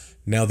people.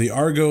 Now the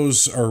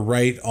Argos are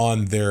right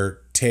on their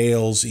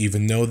tails,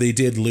 even though they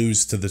did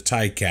lose to the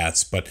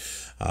Ticats. But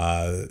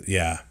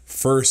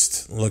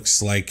first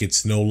looks like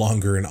it's no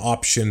longer an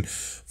option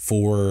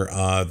for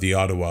the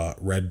Ottawa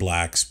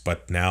RedBlacks.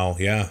 But now,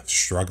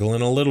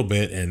 struggling a little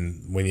bit.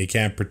 And when you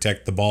can't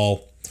protect the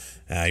ball,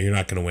 you're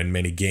not going to win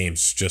many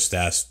games. Just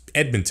ask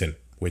Edmonton,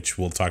 which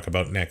we'll talk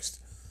about next.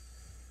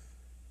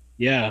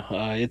 Yeah,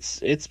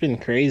 it's been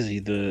crazy,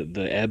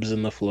 the ebbs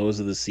and the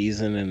flows of the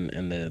season,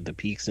 and the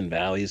peaks and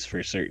valleys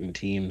for certain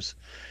teams.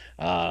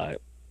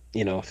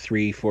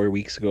 3-4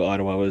 weeks ago,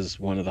 Ottawa was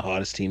one of the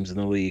hottest teams in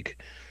the league,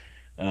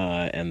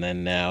 and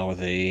then now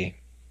they,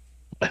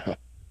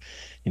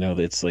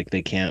 it's like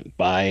they can't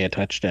buy a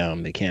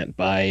touchdown, they can't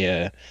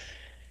buy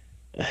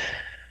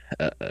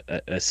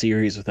a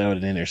series without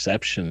an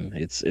interception.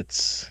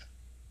 It's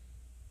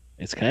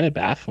kind of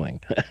baffling.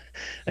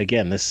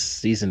 Again, this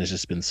season has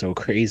just been so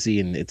crazy,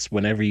 and it's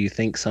whenever you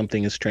think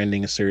something is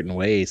trending a certain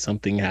way,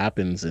 something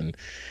happens and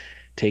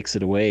takes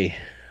it away.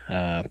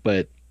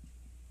 But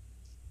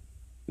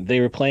they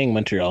were playing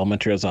Montreal.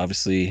 Montreal's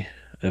obviously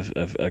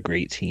a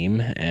great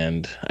team,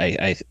 and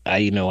I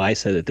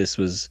said that this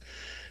was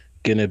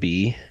gonna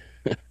be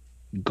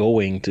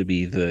going to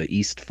be the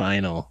East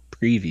Final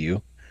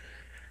preview.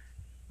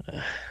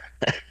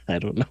 I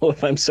don't know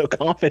if I'm so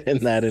confident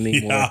in that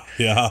anymore.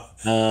 Yeah.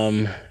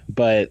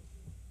 But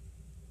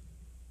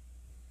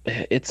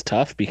it's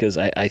tough because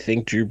I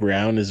think Drew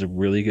Brown is a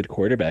really good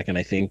quarterback, and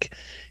I think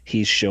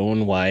he's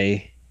shown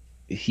why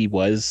he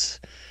was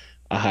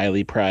a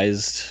highly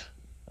prized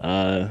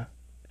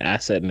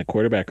asset in the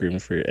quarterback room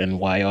and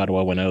why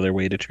Ottawa went out of their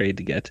way to trade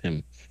to get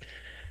him.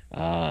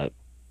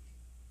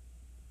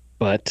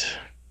 But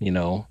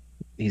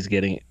he's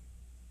getting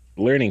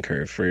learning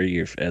curve for a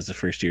year as the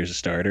first year as a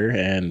starter,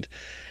 and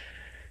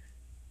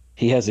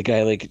he has a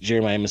guy like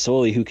Jeremiah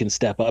Masoli who can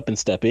step up and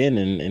step in,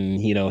 and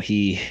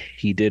he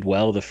did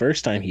well the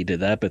first time he did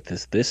that, but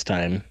this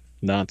time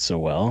not so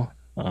well.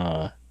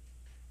 I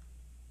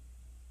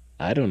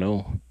don't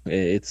know.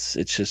 It's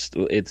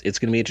going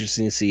to be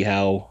interesting to see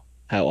how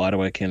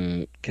Ottawa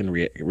can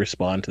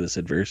respond to this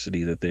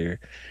adversity that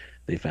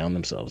they found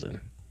themselves in.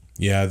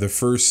 Yeah, the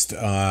first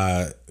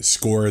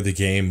score of the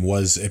game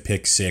was a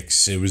pick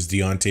six. It was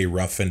Deontay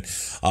Ruffin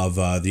of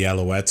the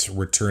Alouettes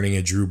returning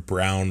a Drew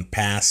Brown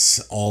pass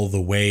all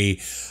the way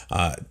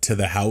to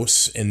the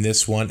house in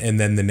this one. And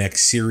then the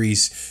next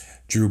series,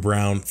 Drew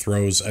Brown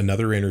throws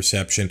another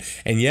interception.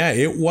 And yeah,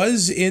 it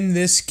was in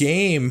this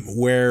game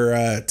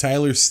where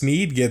Tyler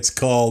Snead gets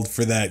called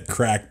for that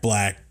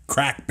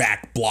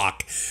crackback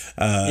block.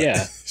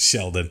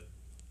 Sheldon.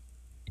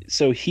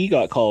 So he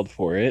got called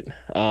for it,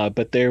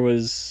 but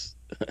there's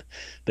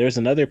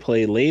another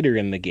play later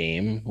in the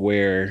game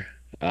where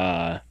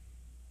a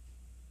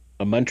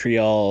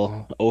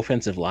Montreal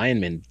offensive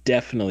lineman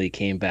definitely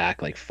came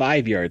back like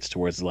 5 yards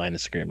towards the line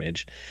of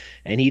scrimmage,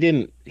 and he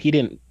didn't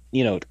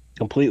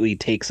completely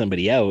take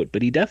somebody out,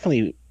 but he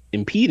definitely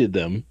impeded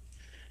them,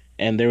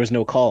 and there was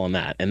no call on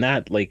that, and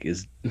that like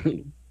is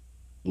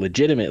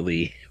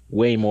legitimately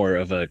way more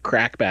of a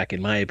crackback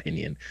in my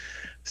opinion.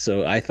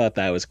 So I thought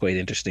that was quite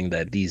interesting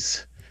that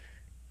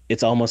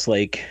it's almost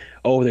like,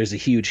 oh, there's a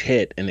huge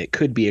hit and it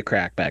could be a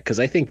crackback, because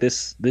I think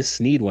this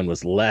Snead one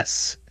was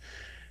less.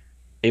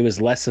 It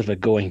was less of a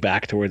going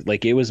back towards,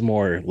 like it was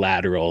more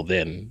lateral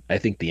than I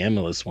think the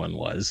MLS one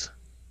was.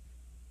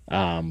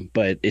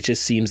 But it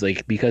just seems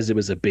like because it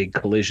was a big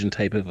collision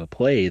type of a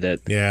play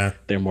that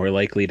they're more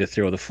likely to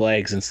throw the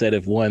flags instead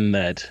of one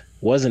that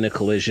wasn't a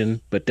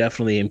collision but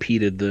definitely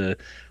impeded the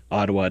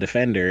Ottawa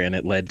defender, and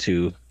it led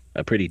to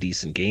a pretty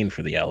decent gain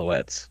for the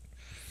Alouettes.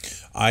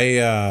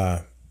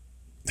 I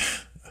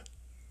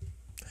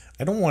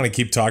don't want to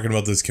keep talking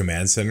about this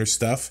command center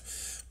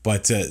stuff,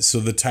 but so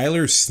the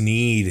Tyler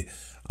Snead,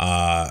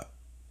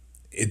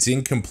 it's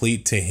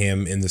incomplete to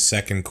him in the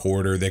second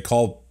quarter. They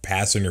call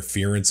pass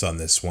interference on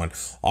this one.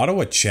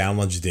 Ottawa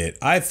challenged it.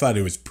 I thought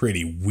it was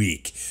pretty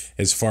weak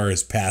as far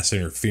as pass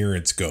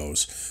interference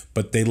goes,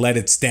 but they let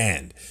it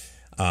stand.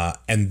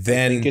 And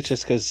then I think it's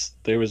just because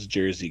there was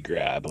jersey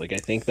grab. Like I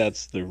think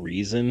that's the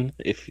reason.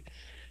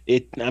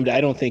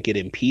 I don't think it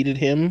impeded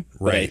him,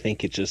 but I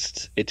think it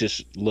just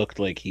looked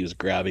like he was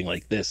grabbing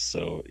like this.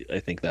 So I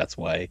think that's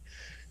why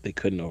they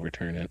couldn't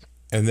overturn it.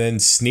 And then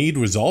Snead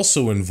was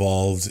also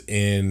involved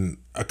in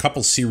a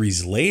couple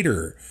series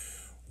later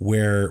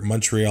where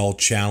Montreal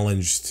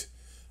challenged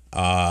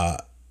to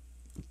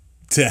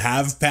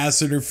have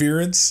pass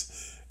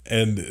interference,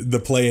 and the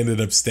play ended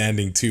up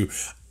standing too.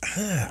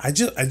 I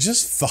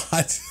just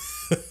thought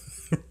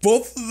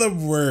both of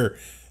them were,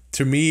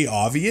 to me,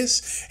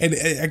 obvious. And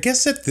I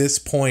guess at this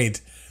point,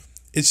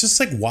 it's just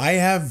like, why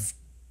have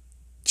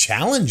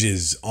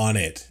challenges on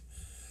it?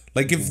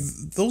 Like, if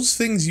those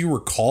things you were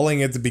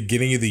calling at the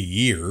beginning of the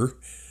year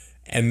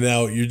and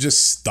now you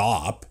just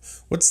stop,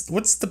 what's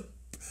the...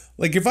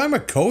 Like, if I'm a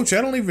coach,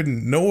 I don't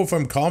even know if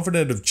I'm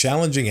confident of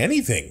challenging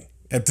anything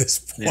at this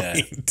point.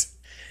 Yeah.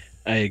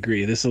 I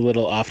agree. This is a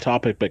little off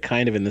topic, but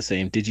kind of in the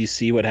same. Did you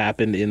see what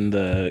happened in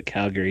the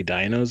Calgary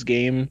Dinos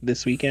game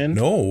this weekend?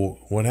 No.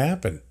 What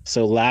happened?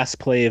 So last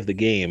play of the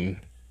game,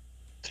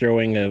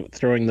 throwing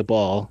the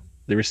ball,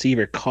 the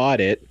receiver caught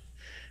it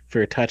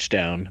for a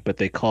touchdown, but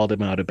they called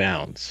him out of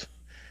bounds.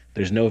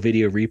 There's no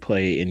video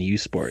replay in U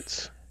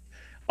Sports.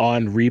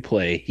 On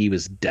replay, he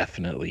was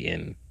definitely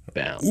in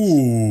bounds.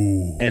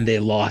 Ooh. And they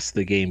lost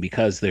the game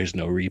because there's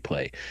no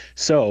replay.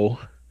 So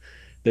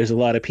there's a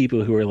lot of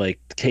people who are like,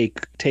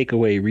 take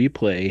away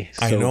replay.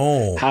 So I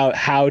know.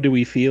 How do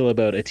we feel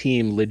about a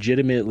team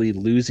legitimately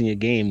losing a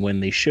game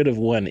when they should have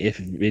won if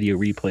video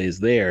replay is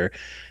there,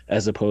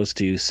 as opposed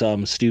to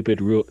some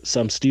stupid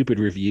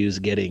reviews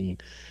getting,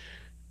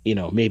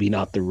 maybe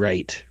not the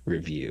right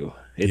review.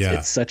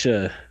 It's such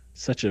a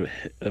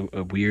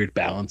weird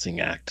balancing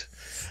act.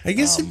 I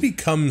guess it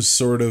becomes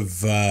sort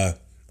of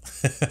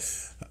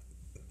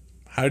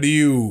how do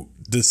you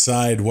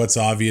decide what's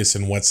obvious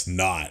and what's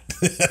not?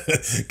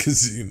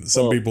 Because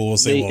some people will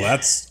say, well,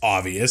 that's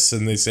obvious,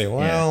 and they say,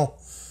 well,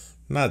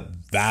 not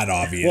that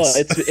obvious. Well,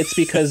 it's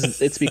because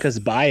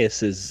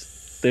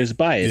there's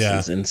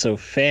biases, and so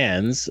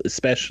fans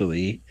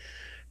especially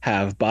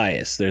have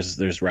bias.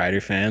 There's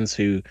Rider fans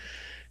who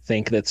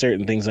think that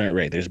certain things aren't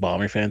right. There's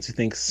Bomber fans who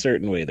think a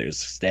certain way. There's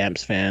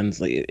Stamps fans,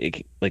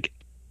 like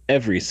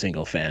every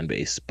single fan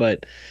base.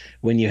 But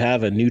when you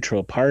have a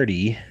neutral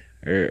party,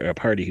 or a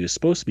party who's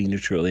supposed to be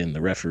neutral in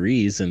the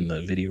referees and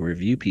the video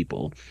review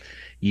people,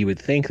 you would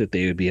think that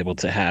they would be able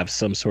to have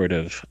some sort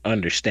of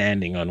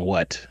understanding on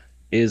what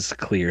is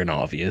clear and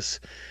obvious.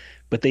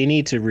 But they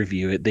need to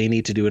review it. They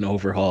need to do an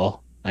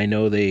overhaul. I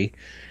know they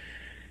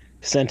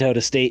sent out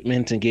a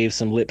statement and gave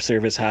some lip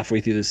service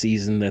halfway through the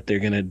season that they're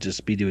going to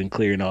just be doing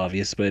clear and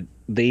obvious, but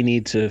they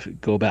need to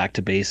go back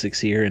to basics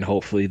here, and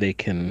hopefully they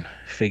can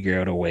figure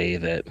out a way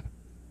that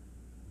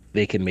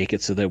they can make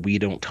it so that we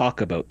don't talk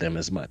about them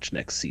as much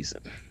next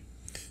season.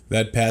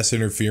 That pass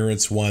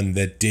interference one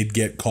that did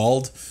get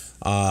called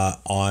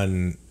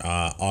on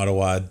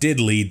Ottawa did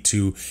lead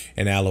to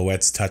an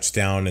Alouettes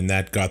touchdown, and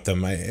that got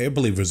them, I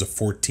believe it was a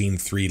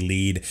 14-3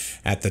 lead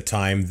at the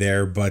time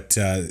there. But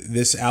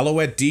this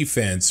Alouette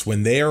defense,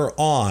 when they are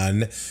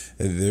on,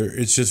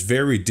 it's just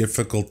very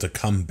difficult to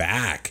come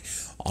back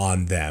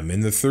on them.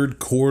 In the third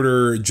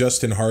quarter,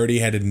 Justin Hardy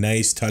had a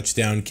nice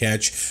touchdown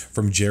catch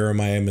from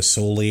Jeremiah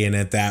Masoli, and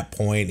at that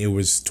point it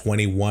was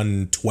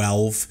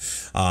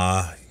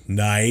 21-12.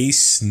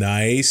 Nice.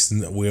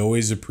 We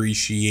always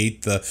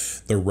appreciate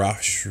the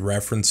rush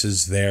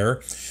references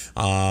there.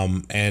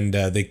 And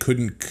they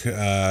couldn't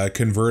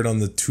convert on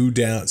the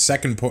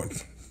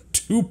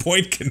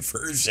two-point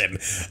conversion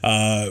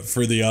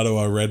for the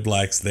Ottawa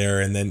RedBlacks there.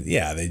 And then,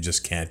 they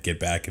just can't get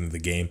back into the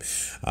game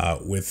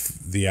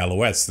with the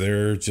Alouettes.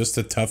 They're just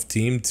a tough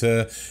team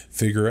to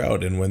figure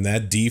out. And when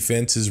that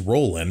defense is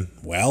rolling,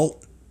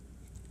 well,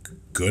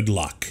 good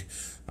luck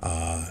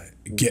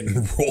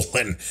getting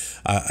rolling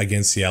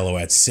against the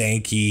Alouettes.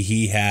 Sankey,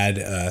 he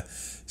had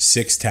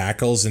 6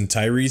 tackles, and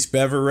Tyrese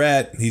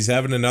Beverette, he's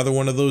having another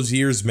one of those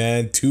years,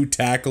 man. 2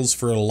 tackles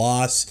for a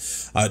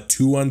loss,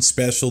 2 on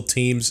special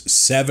teams,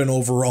 7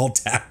 overall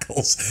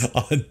tackles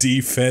on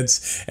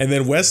defense. And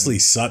then Wesley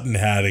Sutton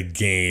had a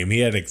game. He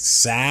had a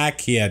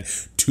sack, he had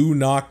 2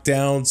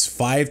 knockdowns,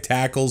 5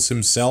 tackles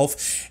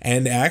himself,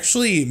 and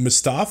actually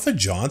Mustafa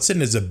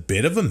Johnson is a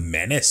bit of a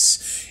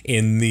menace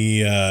in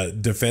the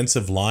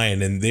defensive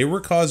line, and they were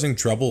causing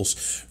troubles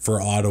for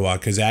Ottawa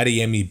because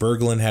Adeyemi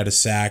Berglund had a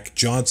sack,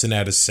 Johnson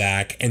had a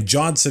sack, and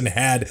Johnson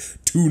had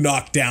 2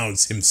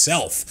 knockdowns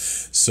himself.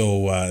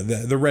 So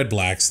the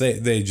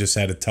RedBlacks, they just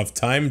had a tough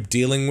time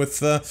dealing with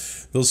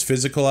those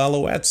physical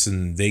Alouettes,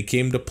 and they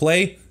came to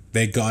play.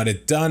 They got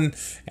it done,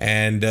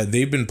 and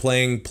they've been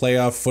playing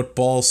playoff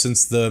football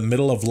since the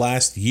middle of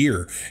last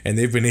year, and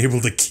they've been able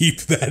to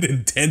keep that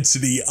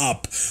intensity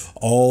up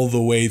all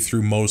the way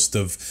through most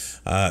of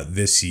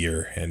this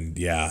year. And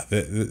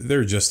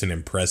they're just an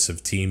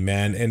impressive team,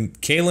 man.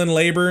 And Kalen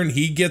Leyburn,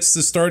 he gets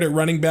the start at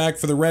running back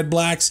for the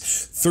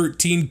RedBlacks,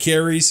 13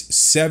 carries,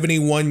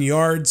 71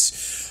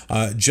 yards.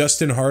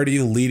 Justin Hardy,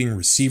 the leading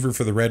receiver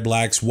for the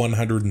RedBlacks,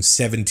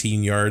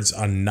 117 yards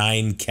on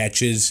 9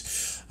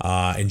 catches.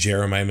 And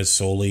Jeremiah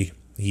Masoli,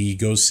 he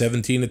goes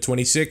 17 of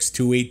 26,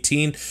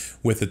 218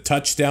 with a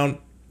touchdown.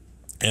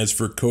 As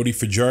for Cody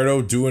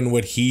Fajardo, doing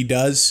what he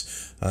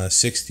does,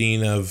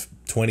 16 of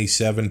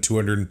 27,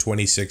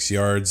 226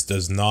 yards,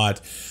 does not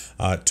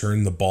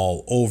turn the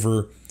ball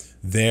over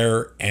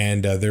there.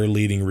 And their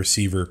leading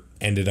receiver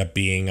ended up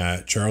being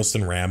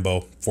Charleston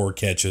Rambo, 4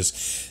 catches,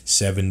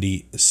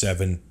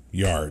 77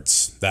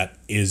 yards. That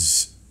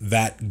is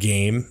that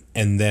game.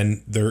 And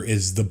then there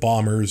is the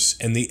Bombers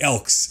and the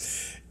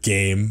Elks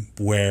game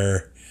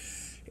where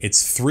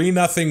it's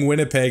 3-0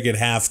 Winnipeg at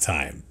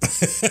halftime.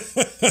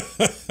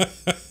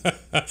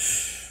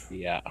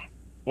 Yeah.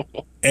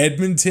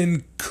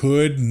 Edmonton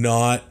could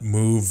not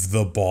move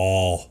the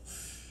ball.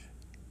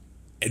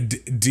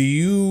 Do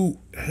you...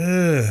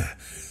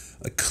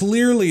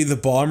 Clearly, the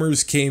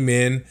Bombers came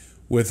in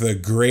with a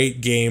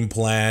great game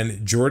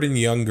plan. Jordan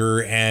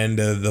Younger and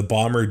the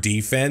Bomber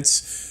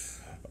defense,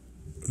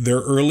 their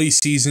early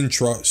season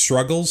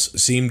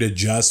struggles seem to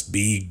just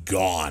be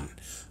gone.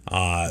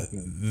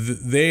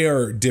 They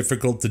are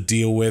difficult to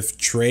deal with.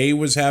 Trey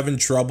was having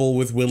trouble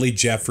with Willie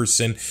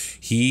Jefferson.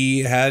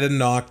 He had a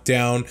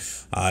knockdown.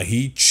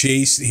 He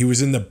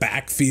was in the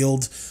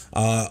backfield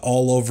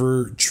all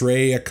over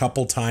Trey a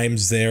couple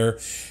times there.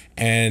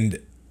 And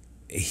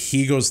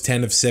he goes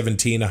 10 of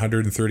 17,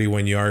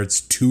 131 yards,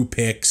 2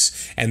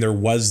 picks. And there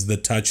was the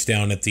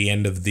touchdown at the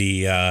end of at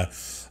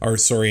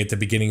the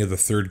beginning of the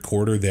third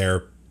quarter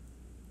there.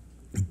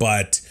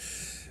 But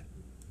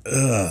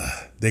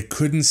they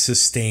couldn't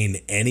sustain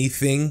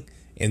anything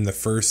in the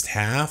first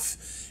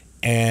half,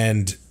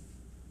 and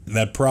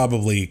that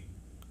probably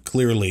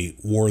clearly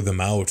wore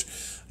them out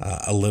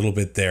a little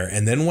bit there.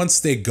 And then once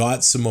they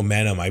got some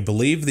momentum, I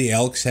believe the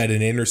Elks had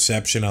an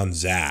interception on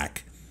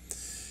Zach.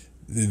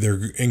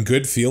 They're in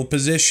good field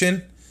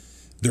position.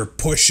 They're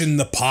pushing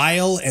the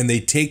pile, and they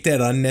take that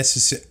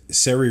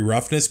unnecessary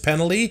roughness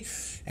penalty,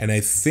 and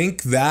I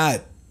think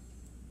that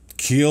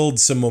killed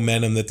some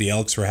momentum that the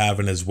Elks were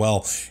having as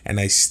well. And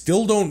I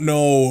still don't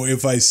know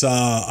if I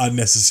saw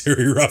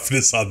unnecessary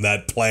roughness on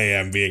that play,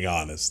 I'm being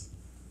honest.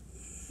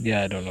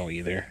 Yeah, I don't know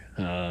either.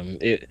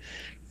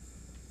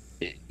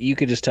 You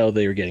could just tell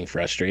they were getting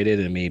frustrated,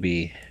 and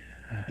maybe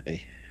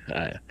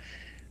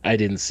I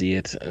didn't see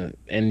it.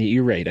 And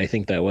you're right. I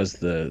think that was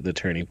the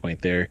turning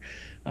point there.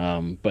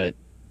 But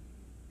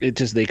it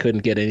just, they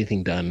couldn't get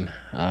anything done.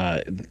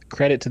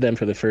 Credit to them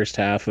for the first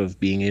half of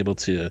being able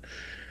to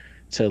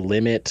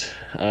limit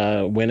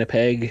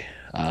Winnipeg,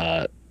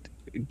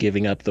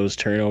 giving up those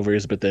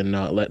turnovers, but then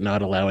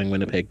not allowing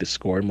Winnipeg to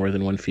score more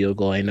than 1 field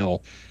goal. I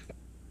know,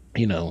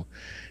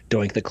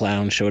 Doink the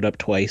Clown showed up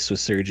twice with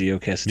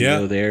Sergio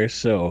Castillo there,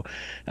 so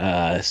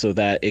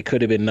that it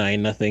could have been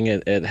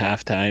 9-0 at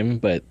halftime,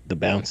 but the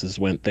bounces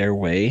went their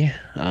way.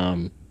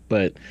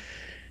 But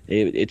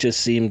it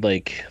just seemed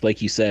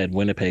like you said,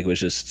 Winnipeg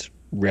was just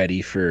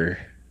ready for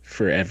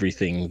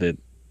everything that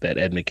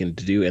Edmonton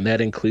to do, and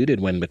that included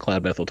when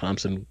McLeod Bethel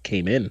Thompson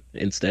came in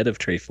instead of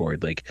Trey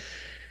Ford. Like,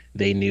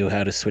 they knew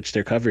how to switch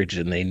their coverage,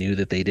 and they knew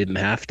that they didn't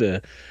have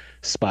to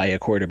spy a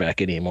quarterback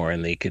anymore,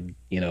 and they could,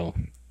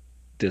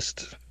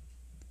 just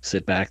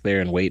sit back there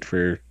and wait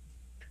for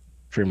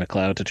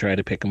McLeod to try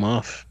to pick him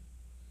off.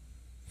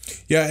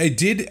 Yeah, I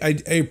did. I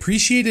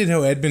appreciated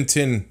how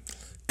Edmonton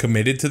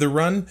committed to the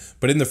run,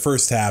 but in the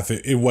first half,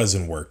 it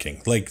wasn't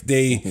working. Like,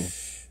 they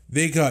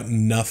they got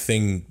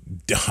nothing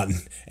done.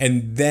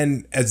 And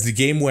then as the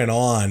game went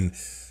on,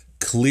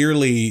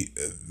 clearly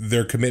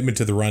their commitment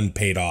to the run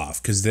paid off,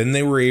 because then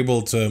they were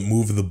able to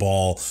move the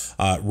ball.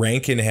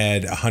 Rankin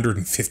had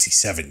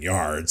 157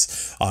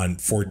 yards on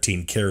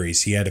 14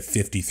 carries. He had a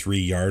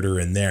 53-yarder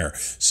in there.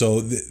 So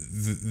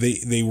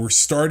they were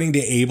starting to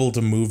able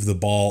to move the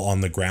ball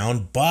on the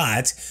ground,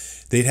 but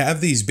they'd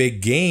have these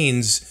big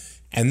gains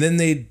and then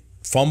they'd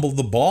fumble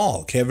the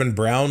ball. Kevin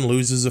Brown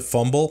loses a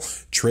fumble.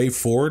 Trey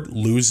Ford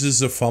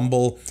loses a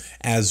fumble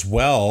as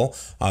well.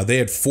 They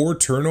had 4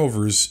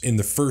 turnovers in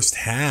the first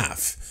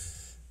half.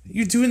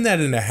 You're doing that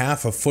in a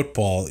half of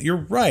football. You're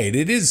right.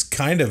 It is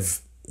kind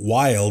of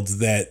wild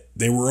that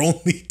they were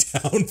only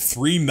down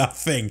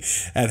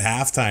 3-0 at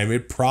halftime.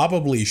 It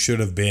probably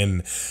should have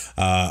been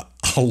a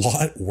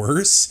lot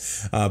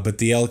worse. But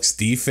the Elks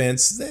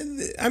defense,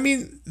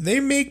 they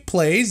make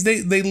plays.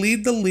 They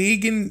lead the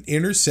league in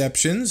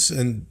interceptions,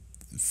 and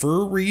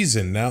for a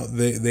reason. Now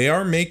they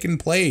are making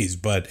plays,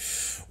 but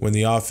when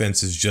the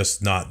offense is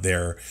just not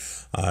there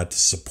to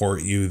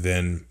support you,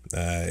 then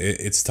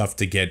it's tough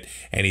to get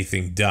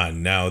anything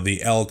done. Now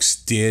the Elks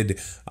did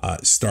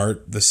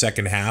start the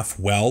second half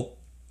well.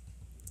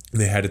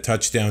 They had a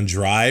touchdown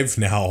drive.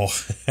 Now,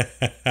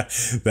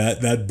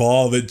 that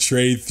ball that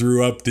Trey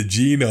threw up to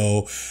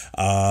Gino,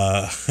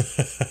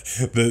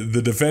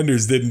 the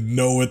defenders didn't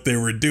know what they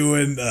were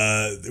doing.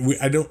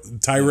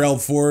 Tyrell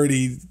Ford,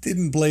 he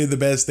didn't play the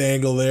best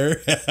angle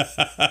there.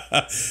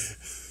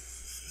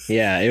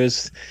 Yeah, it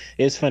was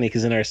funny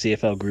because in our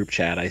CFL group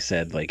chat, I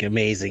said like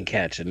amazing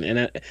catch,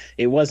 and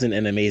it wasn't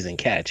an amazing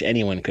catch.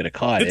 Anyone could have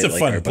caught it. It's a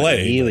fun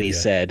play. Healy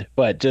said,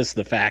 but just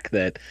the fact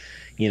that,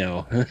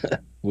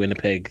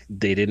 Winnipeg,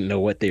 they didn't know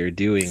what they were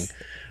doing.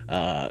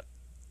 But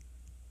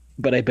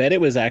I bet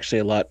it was actually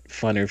a lot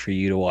funner for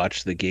you to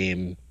watch the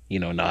game,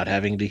 not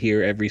having to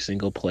hear every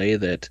single play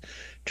that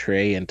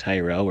Trey and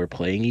Tyrell were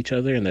playing each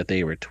other, and that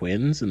they were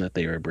twins and that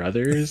they were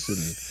brothers.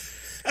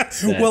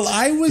 And well,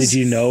 I was. Did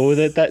you know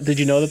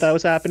that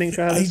was happening,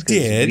 Travis? I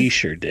did. We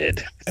sure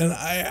did. And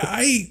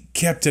I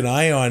kept an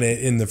eye on it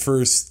in the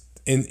first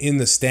in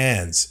the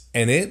stands,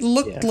 and it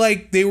looked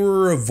like they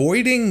were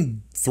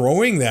avoiding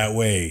throwing that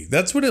way.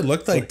 That's what it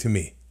looked like to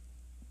me.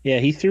 Yeah,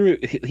 he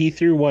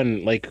threw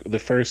one like the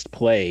first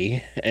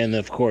play, and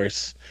of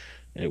course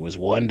it was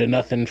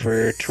 1-0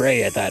 for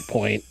Trey at that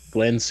point.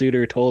 Glenn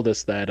Suter told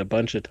us that a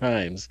bunch of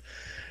times.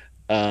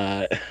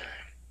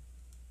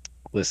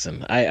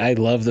 Listen, I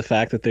love the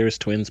fact that there's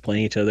twins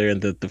playing each other,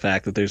 and the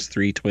fact that there's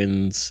 3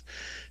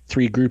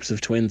 groups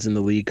of twins in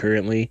the league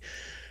currently.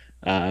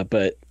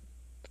 But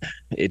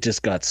it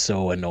just got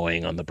so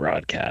annoying on the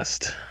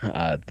broadcast.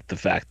 The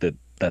fact that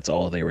that's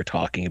all they were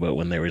talking about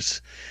when there was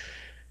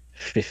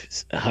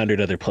 100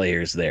 other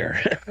players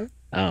there.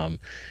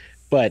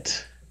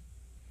 But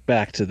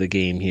back to the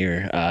game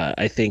here.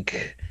 I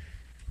think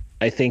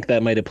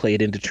that might have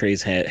played into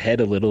Trey's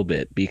head a little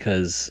bit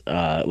because,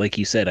 like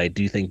you said, I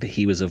do think that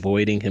he was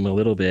avoiding him a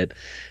little bit.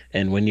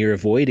 And when you're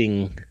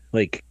avoiding,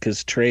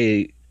 because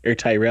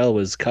Tyrell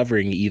was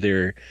covering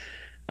either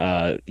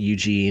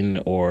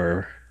Eugene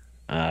or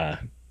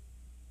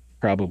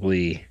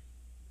probably,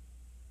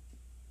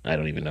 I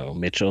don't even know,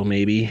 Mitchell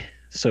maybe.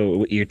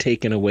 So you're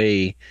taking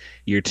away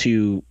your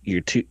two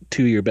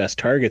your best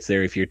targets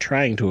there if you're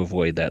trying to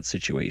avoid that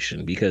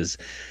situation, because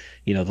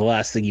the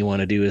last thing you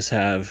want to do is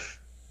have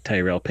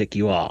Tyrell pick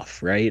you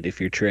off, right? If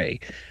you're Trey.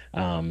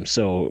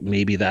 So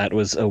maybe that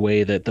was a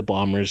way that the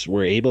Bombers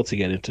were able to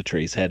get into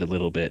Trey's head a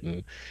little bit,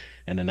 and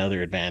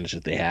another advantage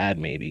that they had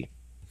maybe.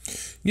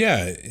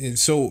 Yeah.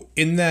 So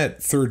in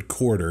that third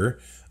quarter,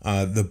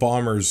 the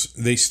Bombers,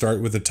 they start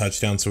with a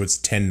touchdown, so it's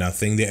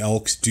 10-0. The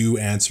Elks do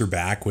answer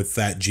back with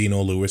that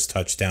Geno Lewis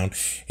touchdown.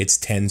 It's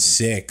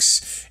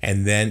 10-6,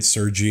 and then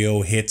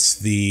Sergio hits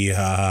the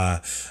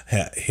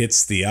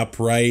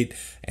upright,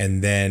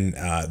 and then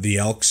the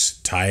Elks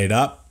tie it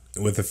up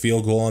with a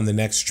field goal on the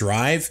next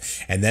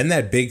drive, and then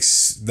that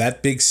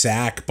big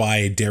sack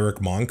by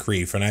Derek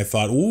Moncrief, and I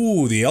thought,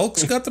 ooh, the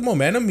Elks got the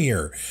momentum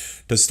here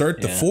to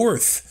start the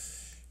fourth.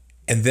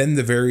 And then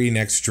the very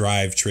next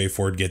drive, Trey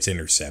Ford gets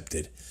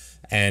intercepted.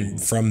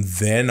 And from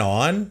then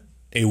on,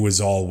 it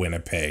was all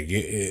Winnipeg.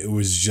 It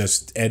was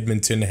just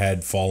Edmonton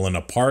had fallen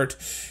apart,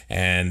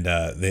 and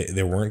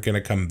they weren't going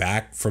to come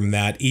back from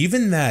that.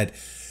 Even that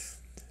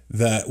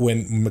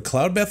when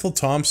McLeod Bethel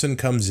Thompson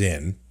comes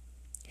in,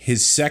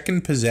 his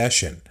second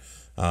possession,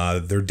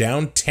 they're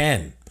down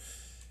 10.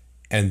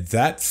 And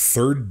that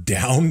third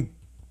down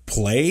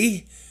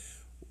play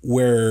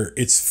where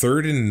it's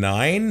 3rd and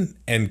 9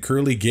 and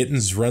Curly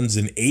Gittens runs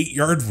an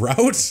 8-yard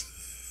route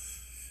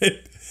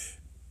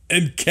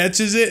and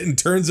catches it and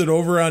turns it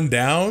over on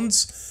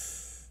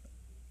downs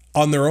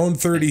on their own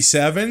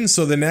 37.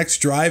 So the next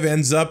drive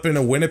ends up in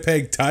a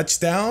Winnipeg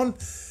touchdown.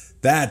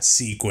 That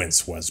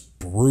sequence was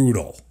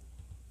brutal.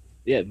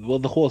 Yeah, well,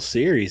 the whole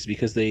series,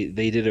 because they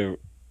did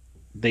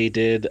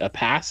a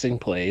passing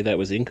play that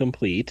was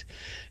incomplete,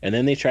 and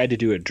then they tried to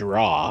do a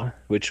draw,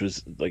 which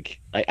was like,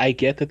 I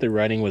get that the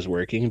running was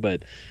working,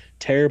 but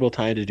terrible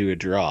time to do a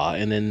draw.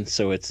 And then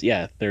so it's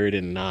 3rd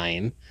and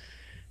 9.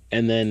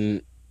 And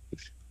then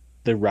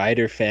the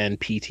Rider fan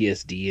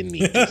PTSD in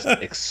me just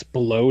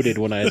exploded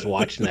when I was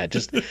watching that.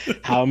 Just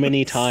how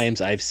many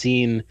times I've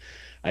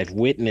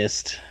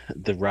witnessed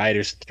the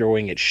Riders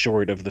throwing it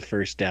short of the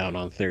first down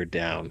on 3rd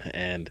down.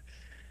 And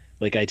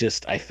like I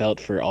felt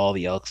for all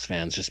the Elks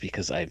fans just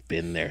because I've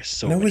been there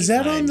so many times. Now,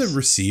 was that on the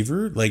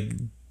receiver? Like,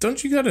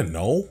 don't you got to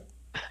know?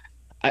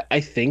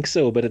 I think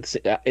so, but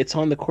it's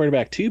on the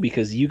quarterback too,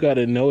 because you got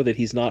to know that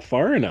he's not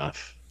far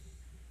enough.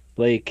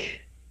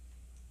 Like,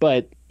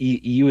 but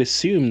you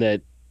assume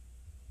that.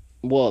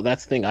 Well,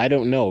 that's the thing. I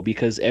don't know,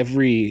 because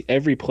every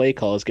play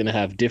call is going to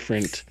have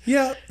different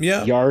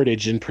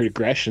yardage and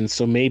progression.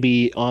 So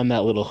maybe on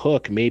that little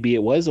hook, maybe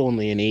it was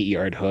only an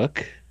 8-yard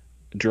hook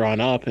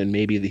drawn up, and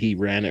maybe he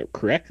ran it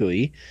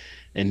correctly,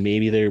 and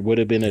maybe there would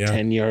have been a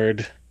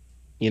 10-yard,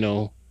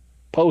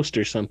 post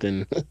or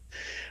something.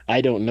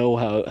 I don't know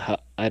how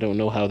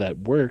that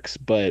works,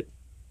 but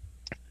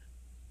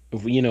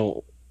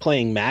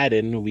playing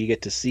Madden, we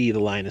get to see the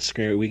line of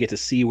scrimmage. We get to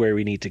see where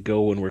we need to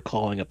go when we're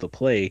calling up the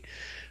play.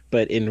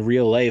 But in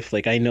real life,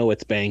 like, I know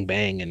it's bang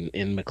bang, and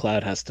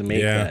McLeod has to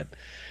make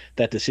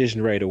that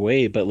decision right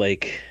away. But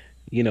like,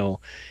 you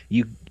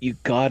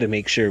got to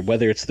make sure,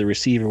 whether it's the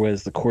receiver, whether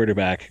it's the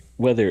quarterback,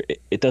 whether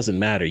it doesn't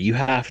matter. You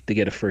have to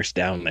get a first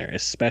down there,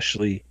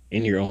 especially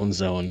in your own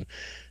zone,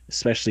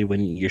 especially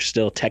when you're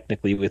still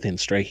technically within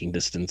striking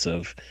distance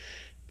of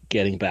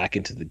getting back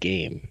into the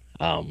game.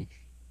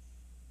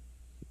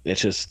 It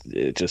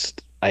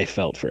just I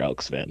felt for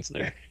Elks fans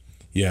there.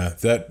 Yeah,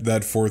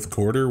 that fourth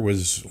quarter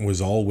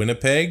was all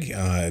Winnipeg.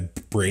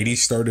 Brady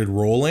started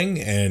rolling,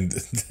 and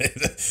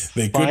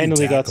they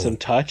finally got some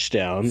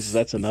touchdowns.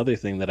 That's another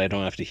thing that I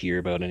don't have to hear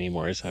about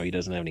anymore, is how he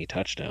doesn't have any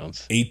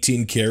touchdowns.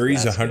 18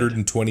 carries,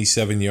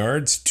 127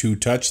 yards, 2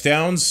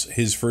 touchdowns.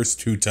 His first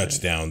 2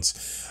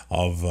 touchdowns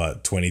of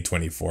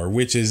 2024,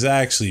 which is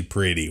actually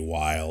pretty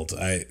wild.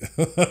 I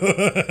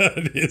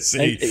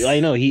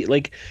know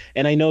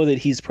and I know that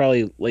he's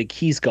probably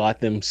he's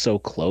got them so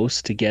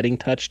close to getting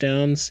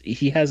touchdowns.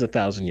 He has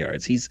 1,000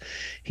 yards. He's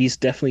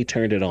definitely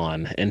turned it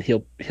on, and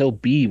he'll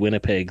be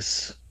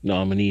Winnipeg's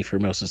nominee for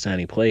most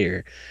outstanding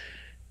player,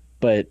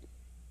 but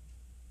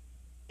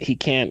he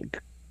can't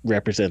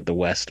represent the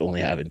West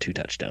only having 2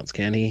 touchdowns,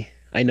 can he?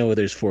 I know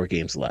there's 4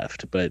 games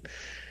left, but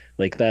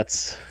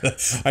that's.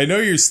 I know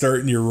you're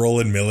starting your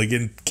Roland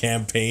Milligan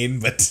campaign,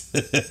 but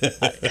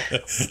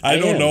I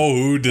don't know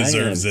who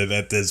deserves it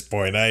at this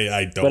point.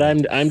 I don't.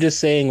 But I'm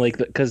just saying,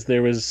 because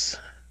there was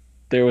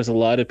a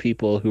lot of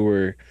people who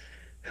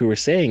were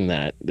saying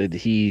that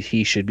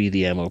he should be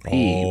the MOP,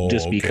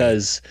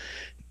 because,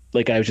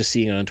 I was just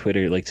seeing on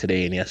Twitter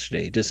today and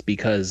yesterday, just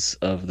because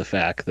of the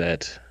fact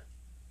that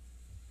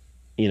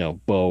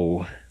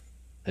Bo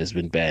has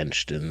been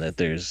benched, and that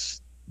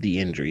there's the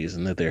injuries,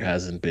 and that there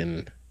hasn't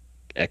been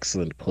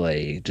excellent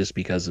play just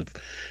because of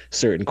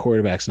certain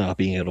quarterbacks not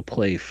being able to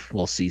play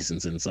full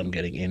seasons and some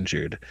getting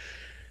injured.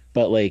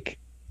 But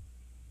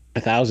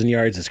 1,000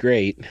 yards is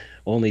great.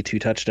 Only 2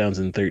 touchdowns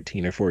in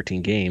 13 or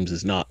 14 games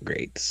is not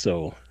great.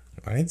 So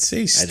I'd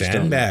say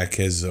Stanback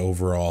has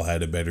overall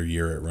had a better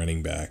year at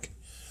running back.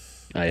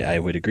 I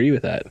would agree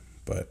with that.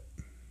 But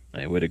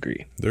I would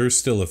agree. There's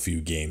still a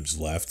few games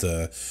left.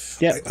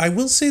 I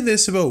will say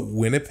this about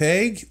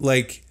Winnipeg,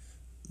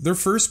 their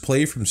first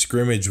play from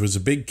scrimmage was a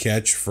big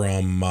catch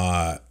from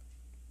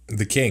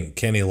the King,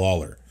 Kenny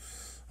Lawler.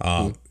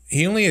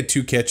 He only had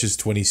 2 catches,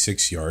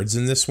 26 yards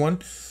in this one.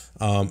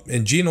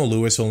 And Geno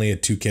Lewis only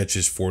had 2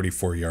 catches,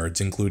 44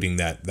 yards, including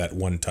that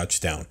 1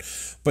 touchdown.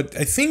 But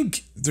I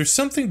think there's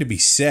something to be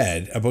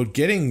said about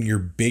getting your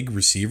big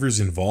receivers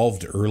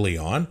involved early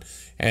on.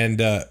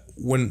 And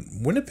when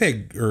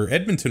Winnipeg or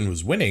Edmonton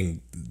was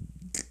winning,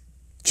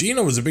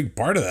 Geno was a big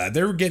part of that.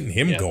 They were getting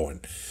him going.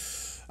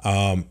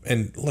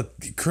 And look,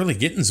 Curly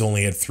Gittens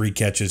only had 3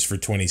 catches for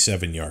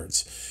 27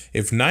 yards.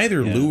 If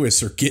neither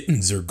Lewis or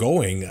Gittens are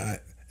going,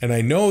 and I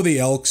know the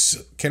Elks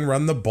can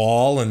run the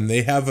ball and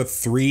they have a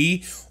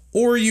 3,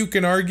 or you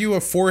can argue a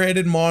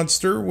 4-headed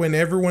monster when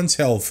everyone's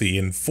healthy,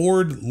 and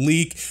Ford,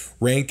 Leak,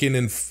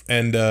 Rankin,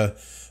 and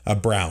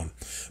Brown.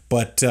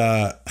 But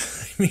I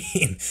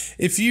mean,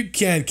 if you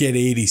can't get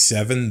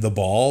 87 the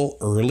ball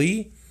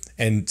early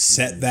and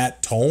set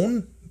that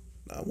tone,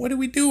 what are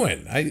we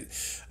doing?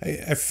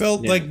 I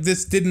felt like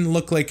this didn't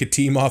look like a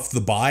team off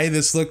the bye.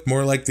 This looked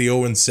more like the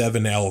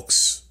 0-7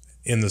 Elks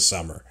in the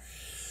summer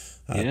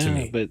to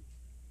me. But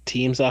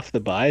teams off the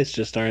byes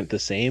just aren't the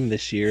same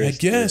this year as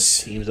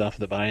teams off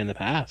the bye in the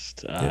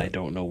past. I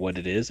don't know what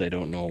it is. I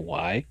don't know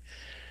why.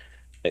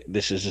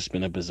 This has just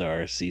been a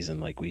bizarre season,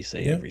 like we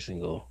say every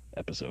single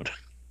episode.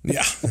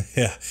 Yeah.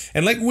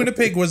 And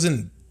Winnipeg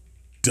wasn't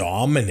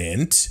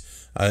dominant,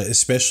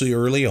 especially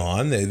early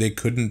on. They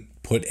couldn't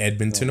put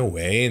Edmonton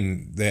away,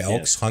 and the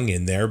Elks hung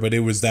in there, but it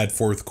was that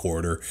fourth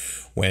quarter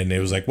when it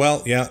was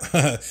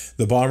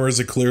the Bombers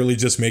are clearly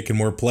just making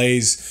more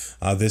plays.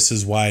 This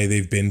is why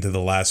they've been to the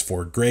last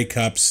 4 Grey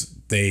Cups.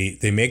 They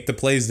make the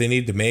plays they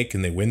need to make,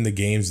 and they win the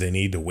games they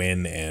need to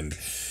win, and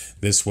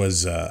this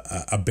was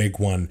a big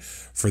one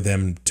for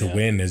them to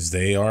win, as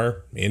they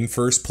are in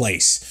first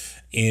place.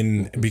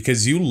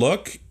 Because you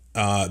look,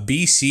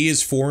 BC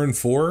is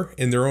 4-4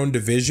 in their own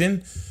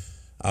division.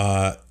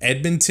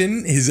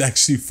 Edmonton is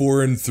actually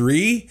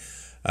 4-3.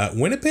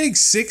 Winnipeg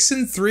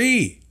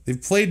 6-3.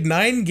 They've played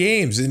 9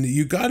 games, and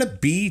you got to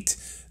beat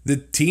the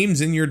teams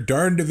in your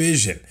darn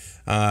division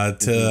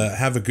to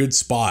have a good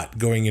spot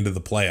going into the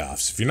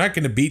playoffs. If you're not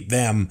going to beat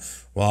them,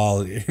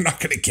 well, you're not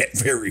going to get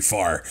very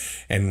far.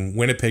 And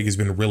Winnipeg has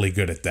been really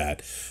good at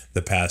that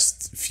the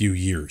past few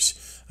years.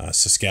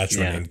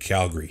 Saskatchewan and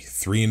Calgary,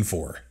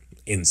 3-4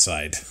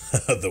 inside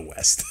the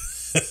West.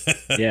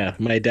 Yeah,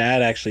 my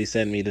dad actually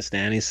sent me to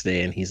standings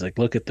today, and he's like,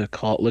 look at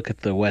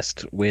the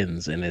West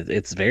wins, and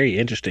it's very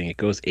interesting. It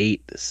goes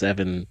 8,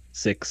 7,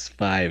 6,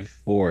 5,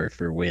 4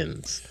 for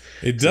wins.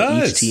 It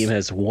does. Each team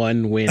has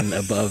one win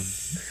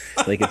above.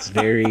 Like, it's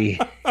very.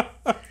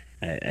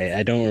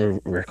 I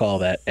don't recall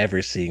that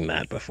ever seeing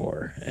that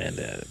before, and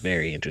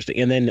very interesting.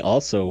 And then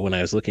also, when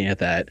I was looking at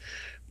that,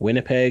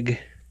 Winnipeg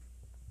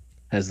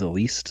has the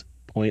least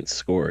points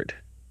scored,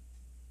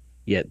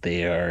 yet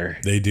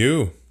they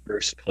do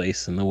first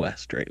place in the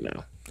West right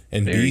now.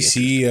 And very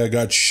BC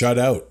got shut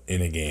out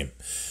in a game.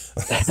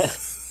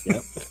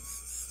 Yep.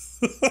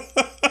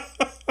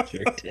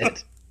 Sure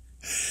did.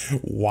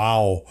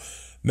 Wow.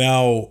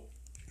 Now,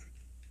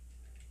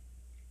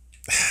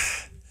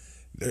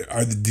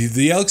 do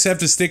the Elks have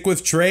to stick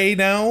with Trey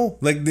now?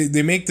 Like,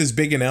 they make this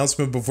big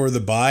announcement before the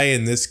bye,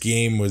 and this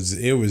game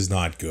was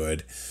not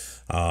good.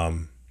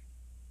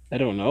 I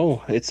don't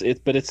know.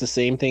 But it's the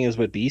same thing as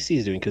what BC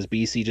is doing, because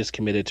BC just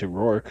committed to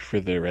Rourke for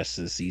the rest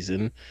of the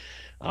season.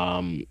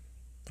 I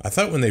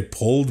thought when they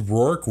pulled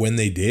Rourke when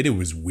they did, it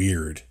was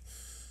weird.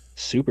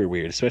 Super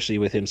weird, especially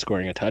with him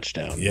scoring a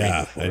touchdown. Yeah,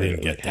 right before, I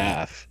didn't get like, that.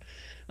 half.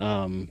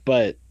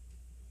 But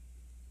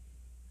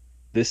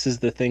this is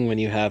the thing when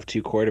you have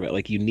two quarterbacks.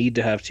 Like, you need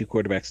to have two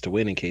quarterbacks to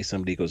win in case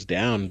somebody goes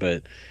down,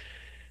 but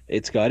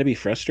it's got to be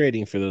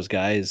frustrating for those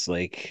guys,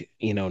 like,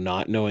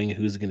 not knowing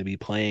who's going to be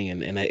playing.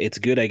 And it's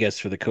good, I guess,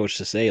 for the coach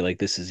to say, like,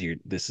 this is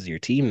your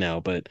team now.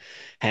 But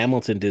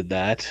Hamilton did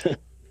that,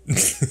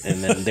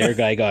 and then their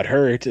guy got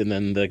hurt, and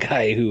then the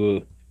guy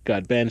who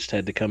got benched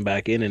had to come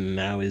back in and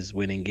now is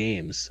winning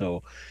games.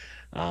 So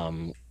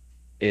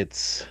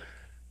it's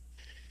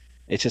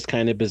just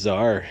kind of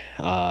bizarre.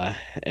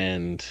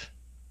 And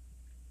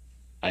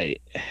I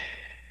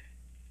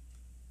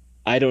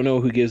don't know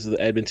who gives the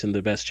Edmonton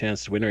the best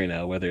chance to win right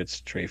now, whether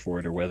it's Trey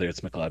Ford or whether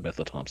it's McLeod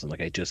Bethel-Thompson. Like,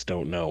 I just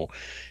don't know.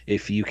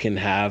 If you can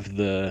have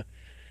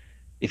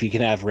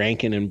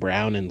Rankin and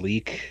Brown and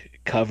Leak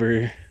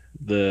cover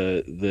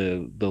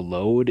the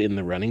load in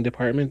the running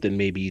department, then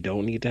maybe you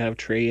don't need to have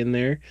Trey in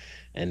there,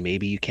 and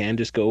maybe you can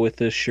just go with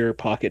the sure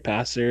pocket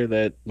passer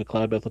that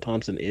McLeod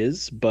Bethel-Thompson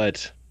is.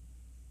 But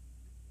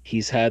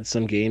he's had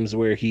some games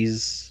where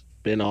he's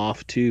been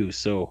off too,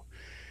 so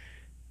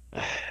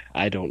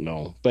I don't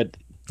know. But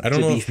I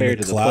don't know if fair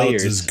to the McLeod's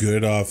players, is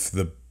good off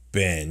the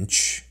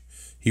bench.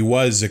 He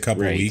was a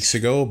couple of weeks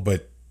ago,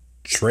 but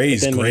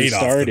Trey's great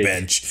off the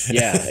bench.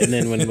 Yeah, and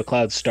then when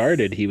McLeod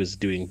started, he was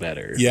doing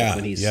better.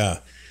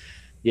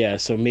 Yeah,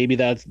 so maybe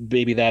that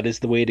is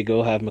the way to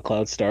go. Have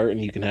McLeod start, and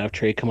you can have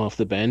Trey come off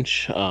the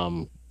bench.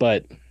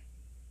 But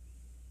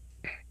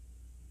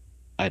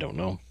I don't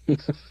know.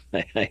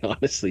 I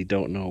honestly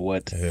don't know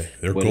what.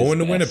 They're going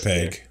to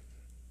Winnipeg, there.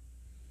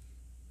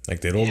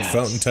 Like that old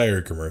Fountain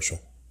Tire commercial.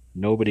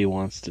 Nobody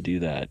wants to do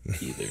that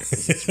either.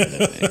 It's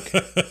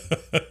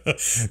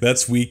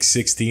That's week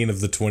 16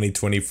 of the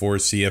 2024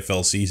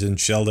 CFL season.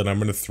 Sheldon, I'm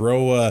going to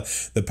throw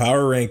the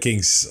power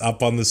rankings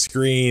up on the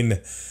screen.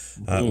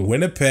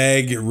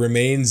 Winnipeg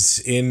remains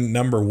in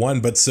number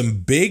 1, but some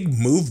big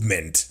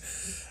movement.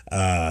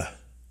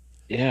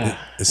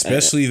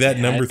 Especially that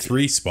number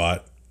 3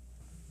 spot.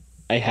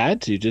 I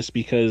had to, just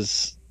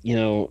because,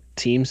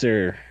 teams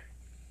are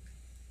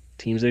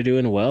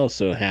doing well.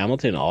 So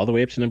Hamilton all the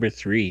way up to number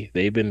 3.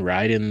 They've been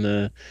riding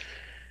the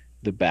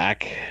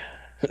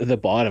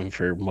bottom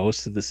for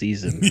most of the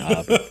season.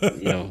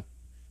 But,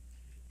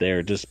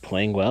 they're just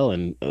playing well,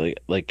 and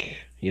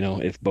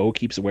if Bo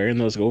keeps wearing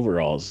those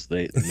overalls,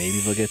 maybe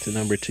they'll get to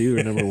number 2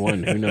 or number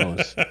 1. Who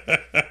knows?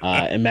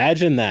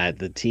 Imagine that,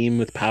 the team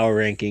with power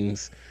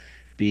rankings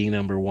being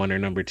number 1 or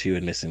number 2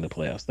 and missing the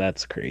playoffs.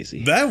 That's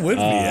crazy. That would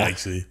be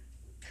actually.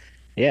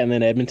 Yeah, and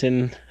then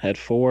Edmonton had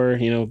 4,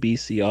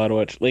 BC,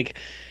 Ottawa. Like,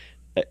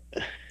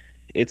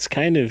 it's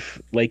kind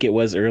of like it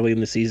was early in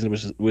the season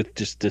with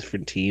just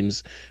different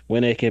teams.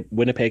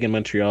 Winnipeg and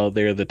Montreal,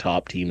 they're the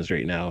top teams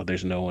right now.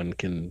 There's no one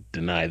can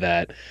deny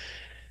that.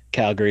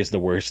 Calgary is the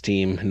worst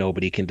team.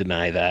 Nobody can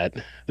deny that.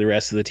 The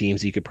rest of the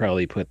teams, you could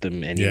probably put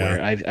them anywhere.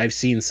 Yeah. I've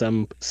seen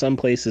some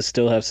places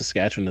still have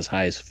Saskatchewan as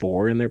high as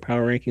 4 in their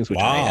power rankings, which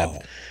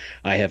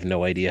I have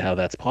no idea how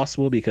that's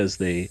possible, because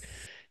they've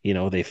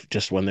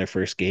just won their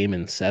first game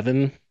in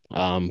 7.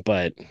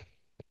 But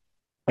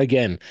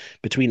again,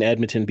 between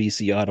Edmonton,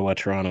 BC, Ottawa,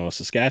 Toronto,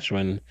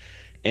 Saskatchewan,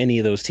 any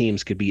of those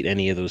teams could beat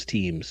any of those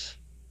teams.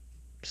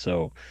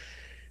 So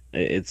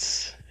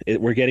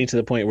we're getting to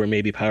the point where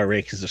maybe power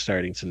rankings are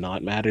starting to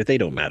not matter. They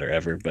don't matter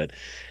ever, but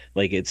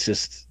like it's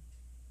just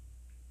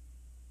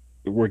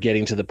we're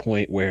getting to the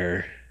point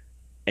where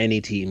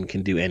any team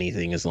can do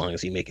anything as long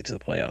as you make it to the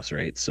playoffs,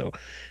 right? So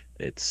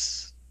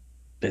it's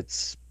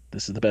this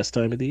is the best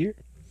time of the year.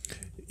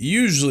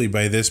 Usually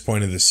by this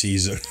point of the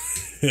season.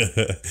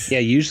 Yeah,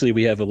 usually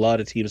we have a lot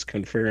of teams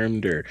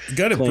confirmed or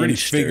got it pretty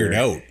figured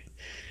out.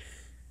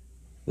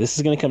 This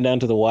is going to come down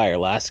to the wire.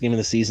 Last game of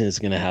the season is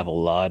going to have a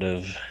lot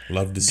of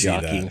love to see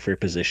jockeying that for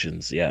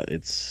positions. Yeah,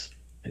 it's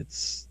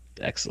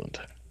excellent.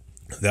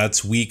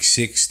 That's week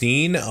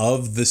 16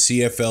 of the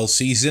CFL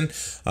season.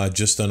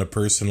 Just on a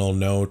personal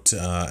note,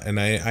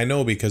 and I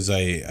know because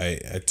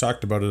I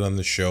talked about it on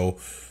the show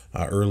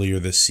earlier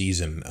this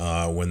season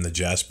when the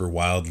Jasper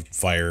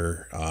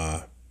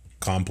Wildfire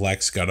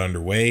complex got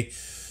underway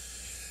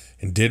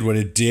and did what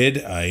it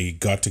did. I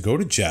got to go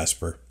to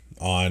Jasper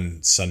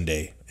on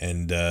Sunday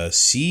and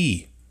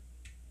see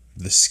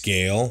the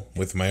scale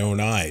with my own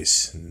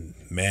eyes. And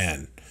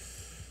man,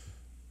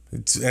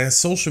 it's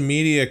social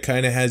media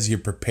kind of has you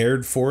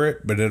prepared for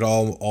it, but it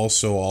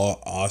also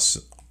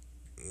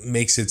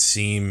makes it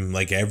seem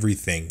like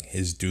everything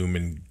is doom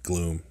and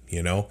gloom,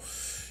 you know?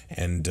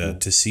 And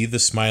to see the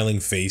smiling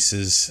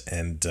faces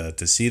and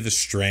to see the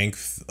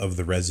strength of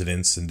the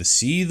residents and to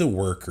see the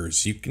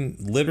workers, you can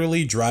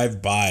literally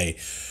drive by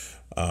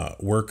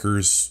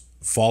workers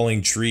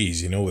falling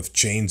trees, you know, with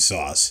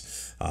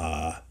chainsaws,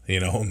 you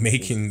know,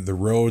 making the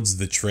roads,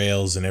 the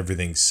trails, and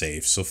everything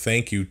safe. So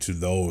thank you to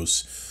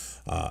those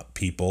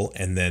people,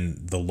 and then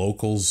the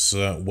locals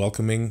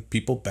welcoming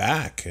people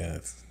back.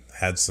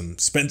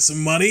 Spent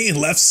some money,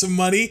 left some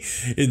money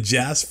in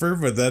Jasper,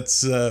 but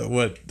that's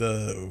what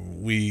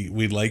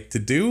we like to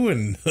do,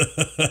 and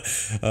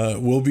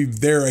we'll be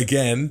there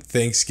again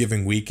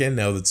Thanksgiving weekend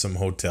now that some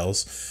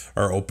hotels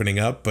are opening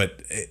up.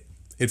 But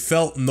it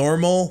felt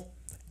normal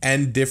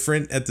and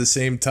different at the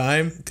same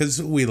time because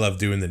we love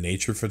doing the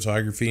nature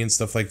photography and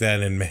stuff like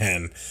that. And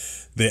man,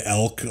 the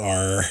elk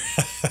are.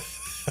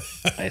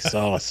 I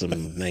saw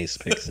some nice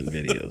pics and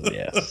videos,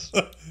 yes.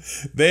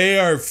 They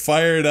are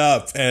fired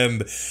up,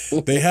 and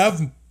they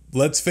have,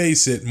 let's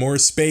face it, more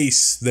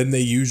space than they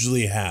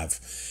usually have.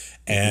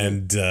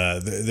 And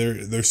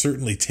they're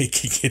certainly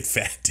taking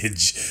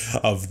advantage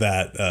of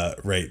that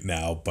right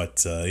now.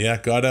 But yeah,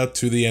 got out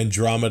to the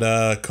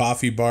Andromeda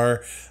Coffee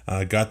Bar,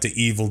 got to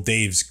Evil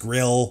Dave's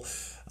Grill.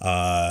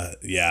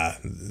 Yeah,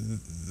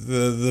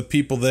 the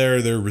people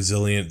there, they're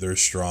resilient, they're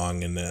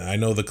strong, and I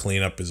know the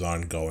cleanup is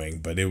ongoing,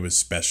 but it was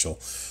special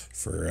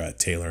for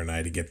Taylor and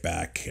I to get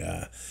back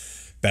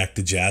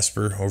to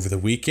Jasper over the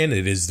weekend.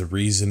 It is the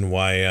reason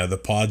why the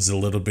pod's a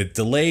little bit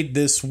delayed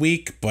this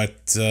week,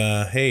 but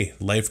hey,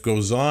 life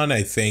goes on.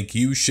 I thank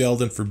you,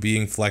 Sheldon, for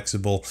being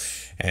flexible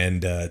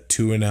and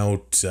touring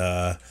out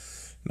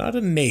not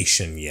a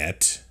nation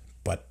yet,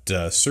 but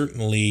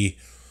certainly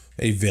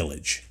a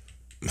village.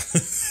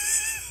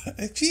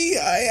 Gee,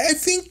 I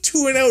think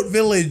touring out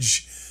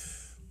village,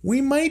 we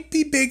might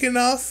be big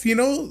enough, you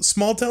know,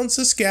 small town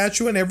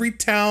Saskatchewan, every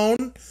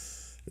town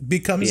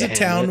becomes a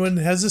town when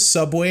it has a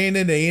Subway and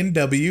an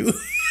A&W.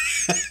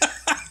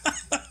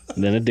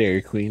 Then a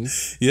Dairy Queen.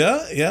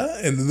 Yeah,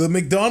 and the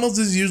McDonald's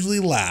is usually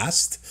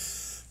last,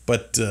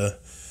 but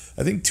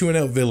I think touring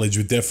out village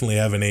would definitely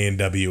have an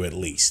A&W at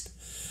least.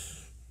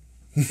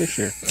 For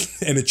sure.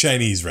 And a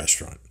Chinese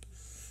restaurant.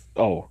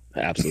 Oh,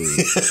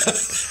 absolutely.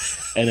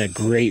 And a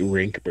great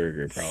rink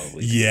burger,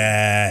 probably.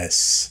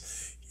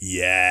 Yes.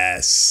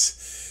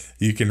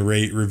 You can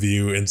rate,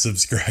 review, and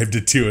subscribe to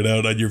Two and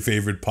Out on your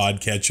favorite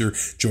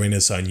podcatcher. Join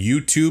us on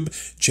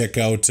YouTube. Check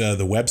out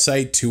the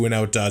website,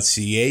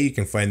 twoandout.ca. You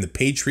can find the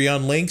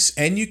Patreon links,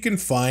 and you can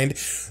find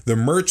the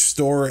merch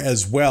store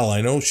as well.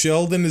 I know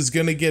Sheldon is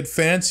going to get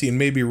fancy and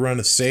maybe run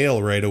a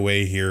sale right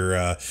away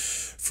here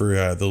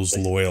for those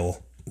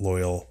loyal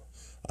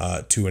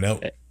Two and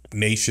Out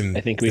Nation.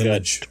 I think we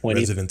got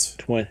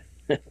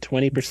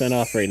 20%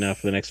 off right now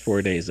for the next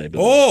 4 days, I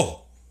believe.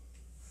 Oh,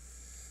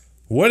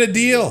 what a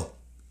deal.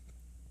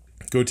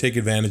 Go take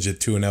advantage at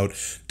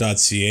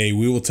twoandout.ca.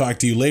 We will talk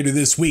to you later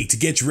this week to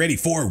get you ready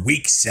for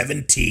week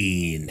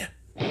 17.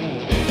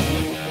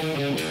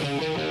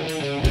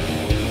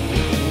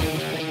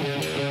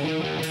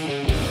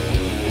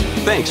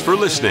 Thanks for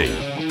listening.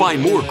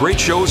 Find more great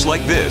shows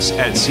like this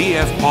at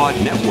CF Pod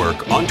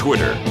Network on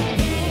Twitter.